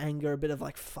of anger, a bit of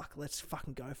like, fuck, let's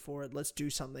fucking go for it. Let's do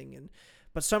something.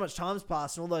 But so much time's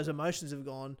passed, and all those emotions have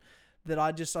gone, that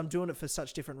I'm doing it for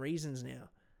such different reasons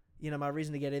now. You know, my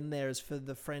reason to get in there is for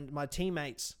my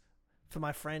teammates, for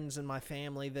my friends and my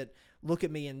family that look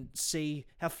at me and see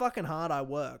how fucking hard I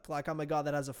work. Like, I'm a guy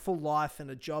that has a full life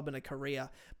and a job and a career,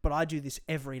 but I do this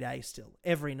every day still.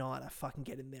 Every night I fucking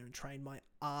get in there and train my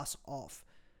ass off.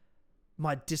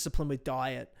 My discipline with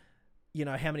diet, you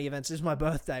know, how many events. This is my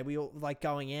birthday. We all like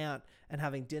going out and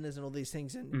having dinners and all these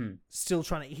things, and still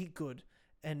trying to eat good,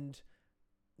 and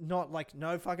not like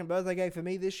no fucking birthday cake for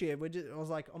me this year. I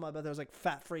was like, on my birthday, I was like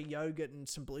fat-free yogurt and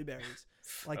some blueberries.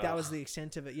 Like that was the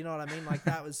extent of it. You know what I mean? Like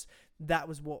that was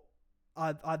what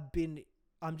I've been.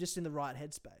 I'm just in the right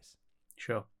headspace.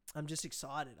 Sure. I'm just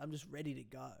excited. I'm just ready to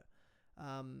go.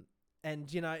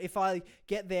 And you know, if I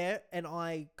get there and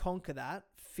I conquer that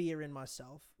fear in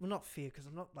myself, well, not fear, because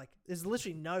I'm not like, there's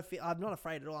literally no fear. I'm not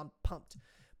afraid at all. I'm pumped.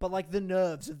 But like the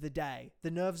nerves of the day,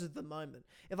 the nerves of the moment.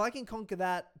 If I can conquer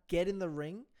that, get in the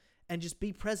ring and just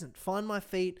be present, find my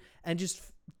feet and just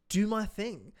do my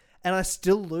thing, and I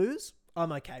still lose,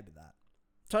 I'm okay with that.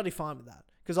 Totally fine with that.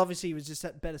 Because obviously he was just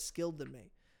better skilled than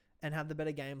me and had the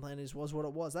better game plan, was what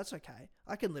it was. That's okay.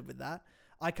 I can live with that.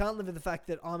 I can't live with the fact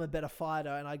that I'm a better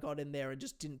fighter and I got in there and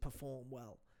just didn't perform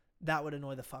well. That would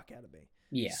annoy the fuck out of me.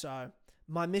 Yeah. So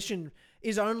my mission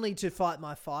is only to fight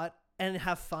my fight and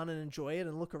have fun and enjoy it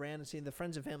and look around and see the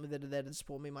friends and family that are there to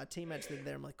support me, my teammates that are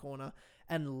there in my corner,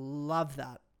 and love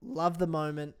that. Love the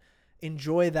moment.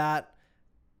 Enjoy that.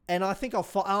 And I think I'll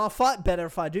fight better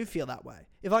if I do feel that way.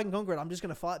 If I can conquer it, I'm just going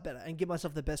to fight better and give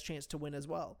myself the best chance to win as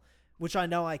well, which I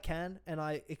know I can, and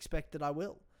I expect that I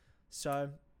will. So,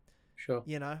 sure.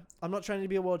 You know, I'm not training to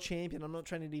be a world champion. I'm not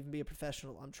training to even be a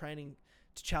professional. I'm training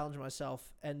to challenge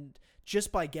myself. And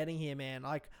just by getting here, man,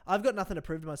 like, I've got nothing to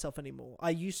prove to myself anymore. I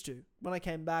used to. When I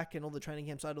came back and all the training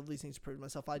camps, I had all these things to prove to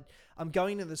myself. I'm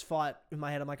going into this fight in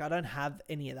my head. I'm like, I don't have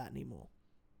any of that anymore.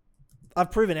 I've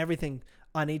proven everything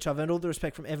I need to. I've earned all the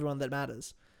respect from everyone that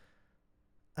matters.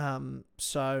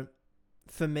 So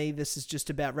for me, this is just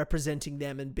about representing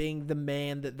them and being the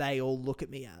man that they all look at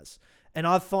me as. And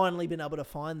I've finally been able to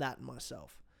find that in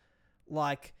myself.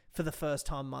 Like, for the first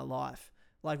time in my life.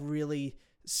 Like, really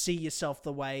see yourself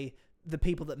the way the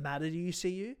people that matter to you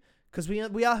see you. Because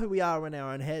we are who we are in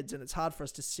our own heads, and it's hard for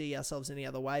us to see ourselves any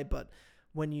other way. But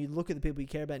when you look at the people you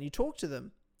care about and you talk to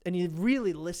them and you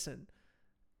really listen,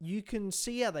 you can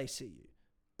see how they see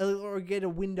you, or get a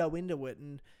window into it.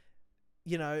 And,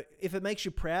 you know, if it makes you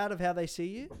proud of how they see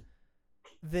you,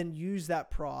 then use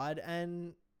that pride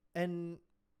and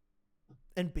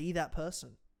be that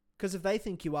person. Because if they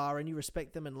think you are and you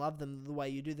respect them and love them the way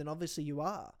you do, then obviously you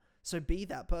are. So be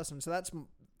that person. So that's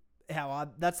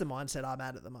the mindset I'm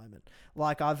at the moment.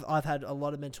 Like, I've had a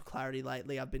lot of mental clarity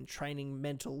lately. I've been training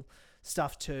mental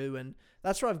stuff too, and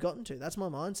that's where I've gotten to. That's my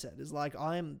mindset. Is like,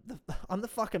 I'm the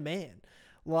fucking man.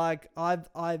 Like, I've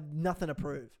nothing to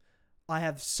prove. I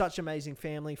have such amazing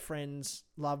family, friends,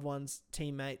 loved ones,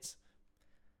 teammates.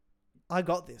 I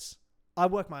got this. I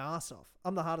work my ass off.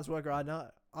 I'm the hardest worker I know.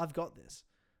 I've got this.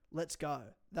 Let's go.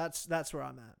 That's where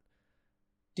I'm at.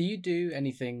 Do you do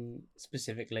anything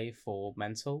specifically for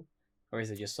mental, or is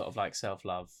it just sort of like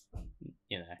self-love,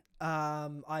 you know?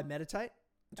 I meditate.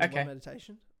 I do a lot of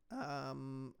meditation.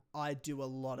 I do a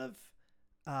lot of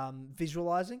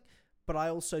visualizing, but I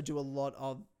also do a lot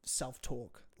of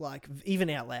self-talk, like even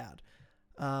out loud.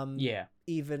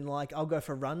 Even like I'll go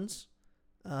for runs.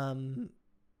 Like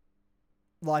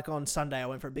on Sunday, I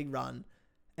went for a big run,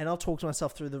 and I'll talk to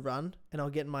myself through the run, and I'll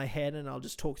get in my head and I'll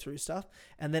just talk through stuff.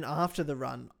 And then after the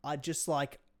run, I just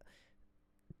like,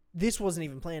 this wasn't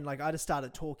even planned. Like I just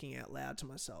started talking out loud to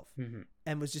myself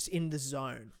and was just in the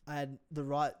zone. I had the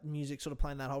right music sort of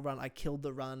playing that whole run. I killed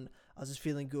the run. I was just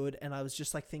feeling good. And I was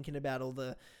just like thinking about all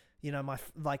the, you know,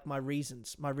 my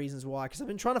reasons why. Cause I've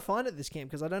been trying to find it this camp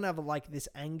because I don't have like this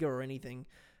anger or anything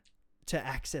to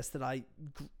access that I,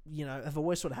 you know, have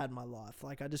always sort of had in my life.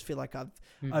 Like I just feel like I've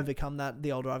overcome that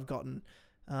the older I've gotten.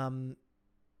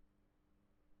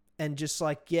 And just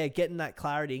like, yeah, getting that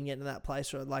clarity and getting to that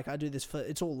place where like I do this for,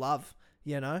 it's all love,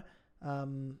 you know?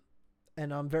 And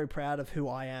I'm very proud of who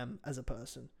I am as a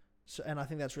person. So, and I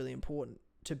think that's really important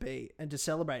to be and to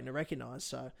celebrate and to recognize.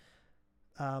 So,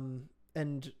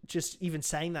 and just even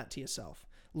saying that to yourself,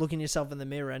 looking yourself in the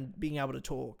mirror and being able to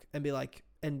talk and be like,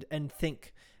 and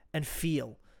think and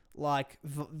feel like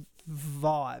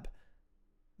vibe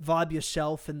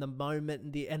yourself in the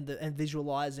moment and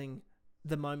visualizing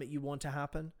the moment you want to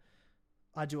happen.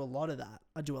 I do a lot of that.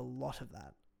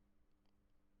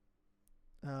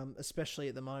 Especially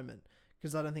at the moment,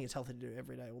 because I don't think it's healthy to do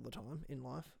every day all the time in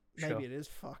life. Maybe it is.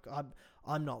 Fuck,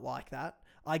 I'm not like that.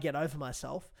 I get over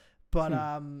myself, but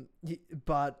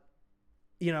but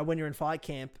you know, when you're in fight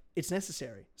camp, it's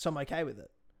necessary, so I'm okay with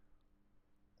it.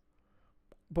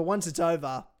 But once it's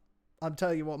over, I'm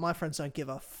telling you what, my friends don't give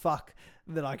a fuck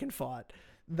that I can fight.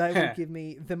 They will give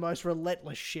me the most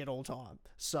relentless shit all time.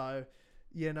 So,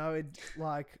 you know,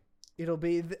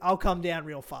 I'll come down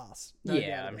real fast. No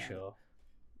doubt I'm about sure.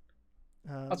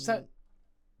 it.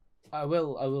 I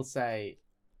will say,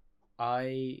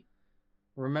 I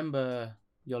remember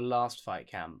your last fight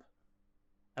camp,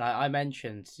 and I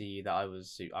mentioned to you that I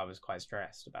was quite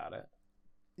stressed about it.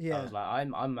 Yeah, I was like,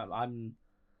 I'm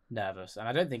nervous, and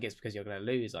I don't think it's because you're going to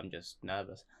lose. I'm just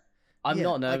nervous. I'm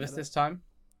not nervous this time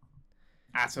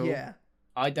at all. Yeah,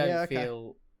 I don't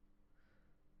feel.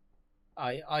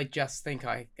 I just think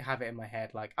I have it in my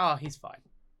head like, oh, he's fine.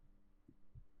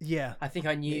 Yeah, I think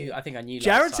I knew. Yeah. I think I knew.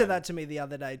 Jared said that to me the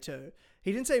other day too.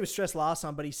 He didn't say he was stressed last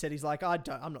time, but he said he's like,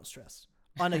 I'm not stressed.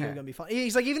 I know you're gonna be fine.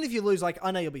 He's like, even if you lose, like,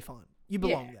 I know you'll be fine. You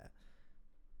belong there.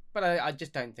 But I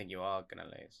just don't think you are gonna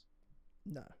lose.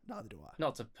 No, neither do I.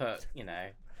 Not to put, you know,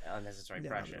 unnecessary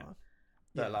pressure,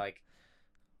 but like,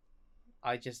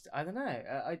 I don't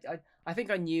know. I think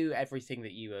I knew everything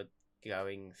that you were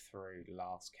going through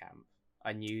last camp.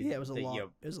 I knew it was a lot.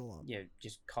 It was a lot. You know,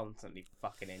 just constantly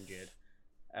fucking injured.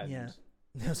 And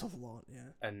there's a lot,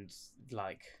 and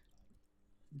like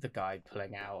the guy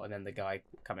pulling out, and then the guy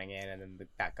coming in, and then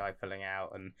that guy pulling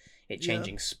out, and it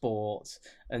changing sports,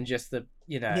 and just the,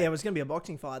 you know, it was gonna be a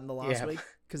boxing fight in the last week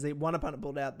because one opponent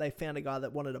pulled out. They found a guy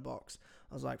that wanted a box.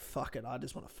 I was like, fuck it, I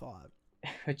just want to fight.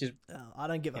 Which is, I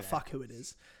don't give a fuck who it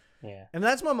is. Yeah, and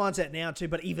that's my mindset now too.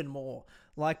 But even more,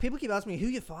 like, people keep asking me who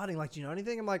you're fighting. Like, do you know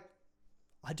anything? I'm like,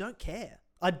 I don't care.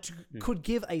 I could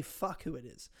give a fuck who it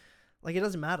is. Like, it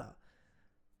doesn't matter.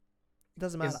 It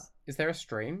doesn't matter. Is there a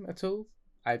stream at all?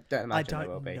 I don't imagine there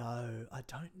will be. I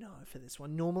don't know for this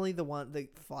one. Normally the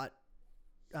fight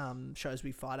shows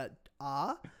we fight at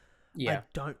are. Yeah. I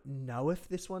don't know if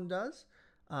this one does.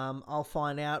 I'll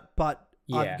find out, but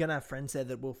I'm gonna have friends there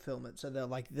that will film it, so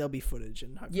there'll be footage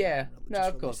and hopefully. Yeah. No,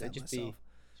 of course. It'd just be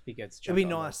good to check. It'd be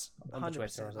nice.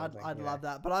 100%. I'd love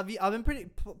that. But I've been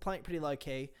playing pretty low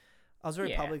key. I was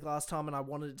very public last time, and I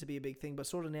wanted it to be a big thing. But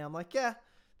sort of now, I'm like,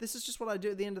 this is just what I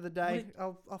do at the end of the day.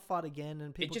 I'll fight again,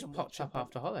 and people. It just popped up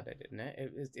after holiday, didn't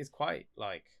it? It's quite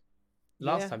like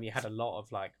last time you had a lot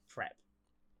of like prep,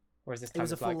 whereas this time it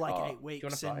was a full 8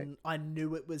 weeks, and I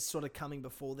knew it was sort of coming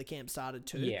before the camp started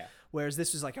too. Yeah. Whereas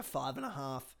this was like a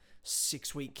 5.5,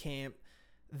 6 week camp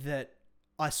that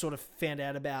I sort of found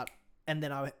out about, and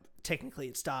then technically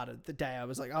it started the day I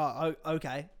was like, oh,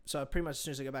 okay. So pretty much as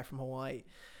soon as I go back from Hawaii.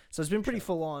 So it's been pretty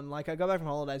full on. Like, I go back from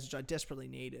holidays, which I desperately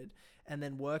needed, and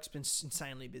then work's been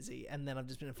insanely busy, and then I've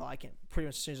just been in fight camp pretty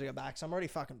much as soon as I go back. So I'm already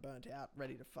fucking burnt out,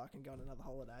 ready to fucking go on another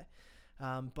holiday.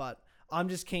 But I'm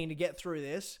just keen to get through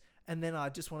this, and then I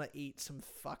just want to eat some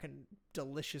fucking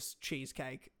delicious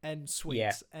cheesecake and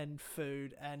sweets and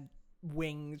food and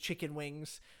chicken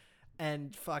wings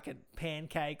and fucking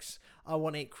pancakes. I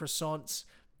want to eat croissants.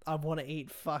 I want to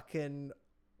eat fucking...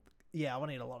 Yeah, I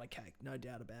want to eat a lot of cake, no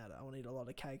doubt about it. I want to eat a lot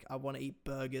of cake. I want to eat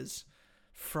burgers,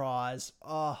 fries.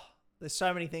 Oh, there's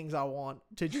so many things I want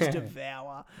to just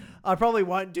devour. I probably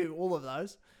won't do all of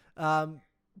those,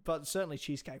 but certainly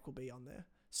cheesecake will be on there.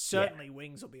 Certainly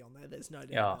wings will be on there. There's no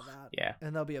doubt about that. Yeah,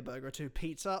 and there'll be a burger or two.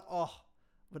 Pizza. Oh,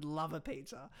 would love a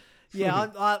pizza. Yeah,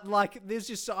 I like. There's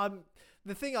just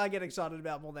the thing I get excited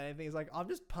about more than anything is like I'm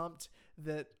just pumped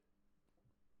that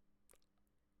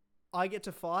I get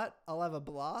to fight. I'll have a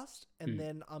blast, and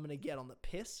then I'm gonna get on the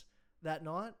piss that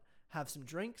night, have some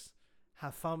drinks,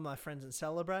 have fun with my friends, and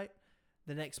celebrate.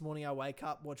 The next morning, I wake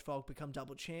up, watch Volk become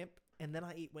double champ, and then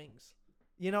I eat wings.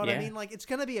 You know what I mean? Like, it's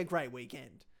gonna be a great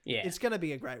weekend. Yeah, it's gonna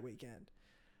be a great weekend.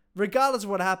 Regardless of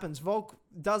what happens, Volk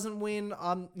doesn't win.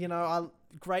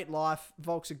 Great life.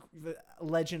 Volk's a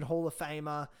legend, Hall of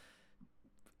Famer.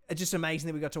 It's just amazing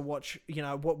that we got to watch,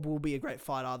 what will be a great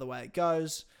fight either way it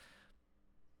goes.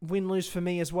 Win, lose for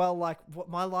me as well. Like, what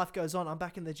my life goes on. I'm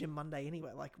back in the gym Monday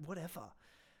anyway. Like, whatever.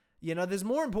 There's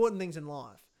more important things in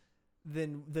life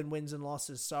than wins and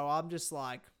losses. So I'm just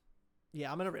like,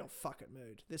 I'm in a real fucking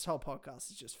mood. This whole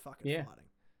podcast is just fucking fighting.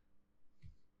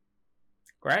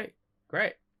 Great.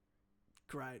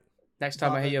 Next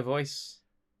time I hear your voice,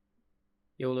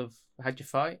 you'll have had your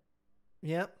fight.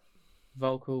 Yep.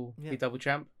 Volk will be double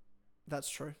champ. That's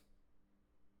true.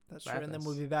 And then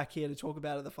we'll be back here to talk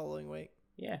about it the following week.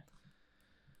 Yeah.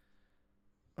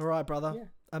 All right, brother. Yeah.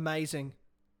 Amazing.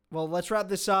 Well, let's wrap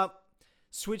this up.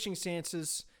 Switching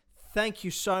stances. Thank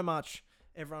you so much,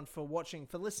 everyone, for watching,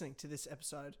 for listening to this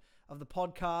episode of the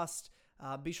podcast.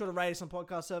 Be sure to rate us on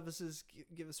podcast services.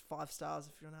 Give us 5 stars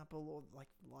if you're on Apple, or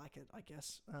like it, I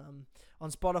guess.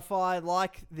 On Spotify,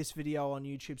 like this video on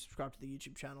YouTube, subscribe to the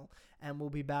YouTube channel, and we'll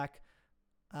be back.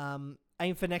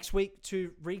 Aim for next week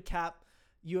to recap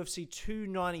UFC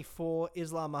 294,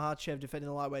 Islam Makhachev defending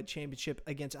the lightweight championship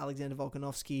against Alexander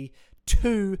Volkanovski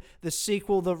 2, the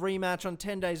sequel, the rematch on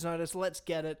 10 days' notice. Let's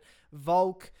get it.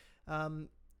 Volk.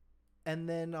 And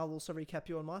then I'll also recap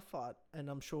you on my fight, and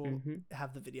I'm sure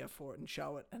have the video for it and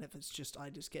show it. And if it's just I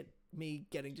just get me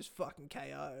getting just fucking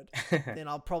KO'd, then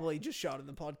I'll probably just show it in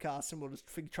the podcast, and we'll just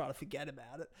try to forget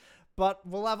about it. But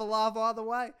we'll have a laugh either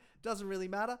way. Doesn't really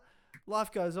matter.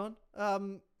 Life goes on.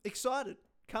 Excited.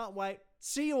 Can't wait.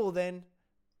 See you all then.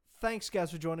 Thanks,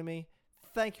 guys, for joining me.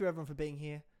 Thank you, everyone, for being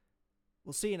here.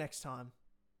 We'll see you next time.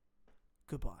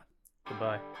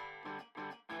 Goodbye.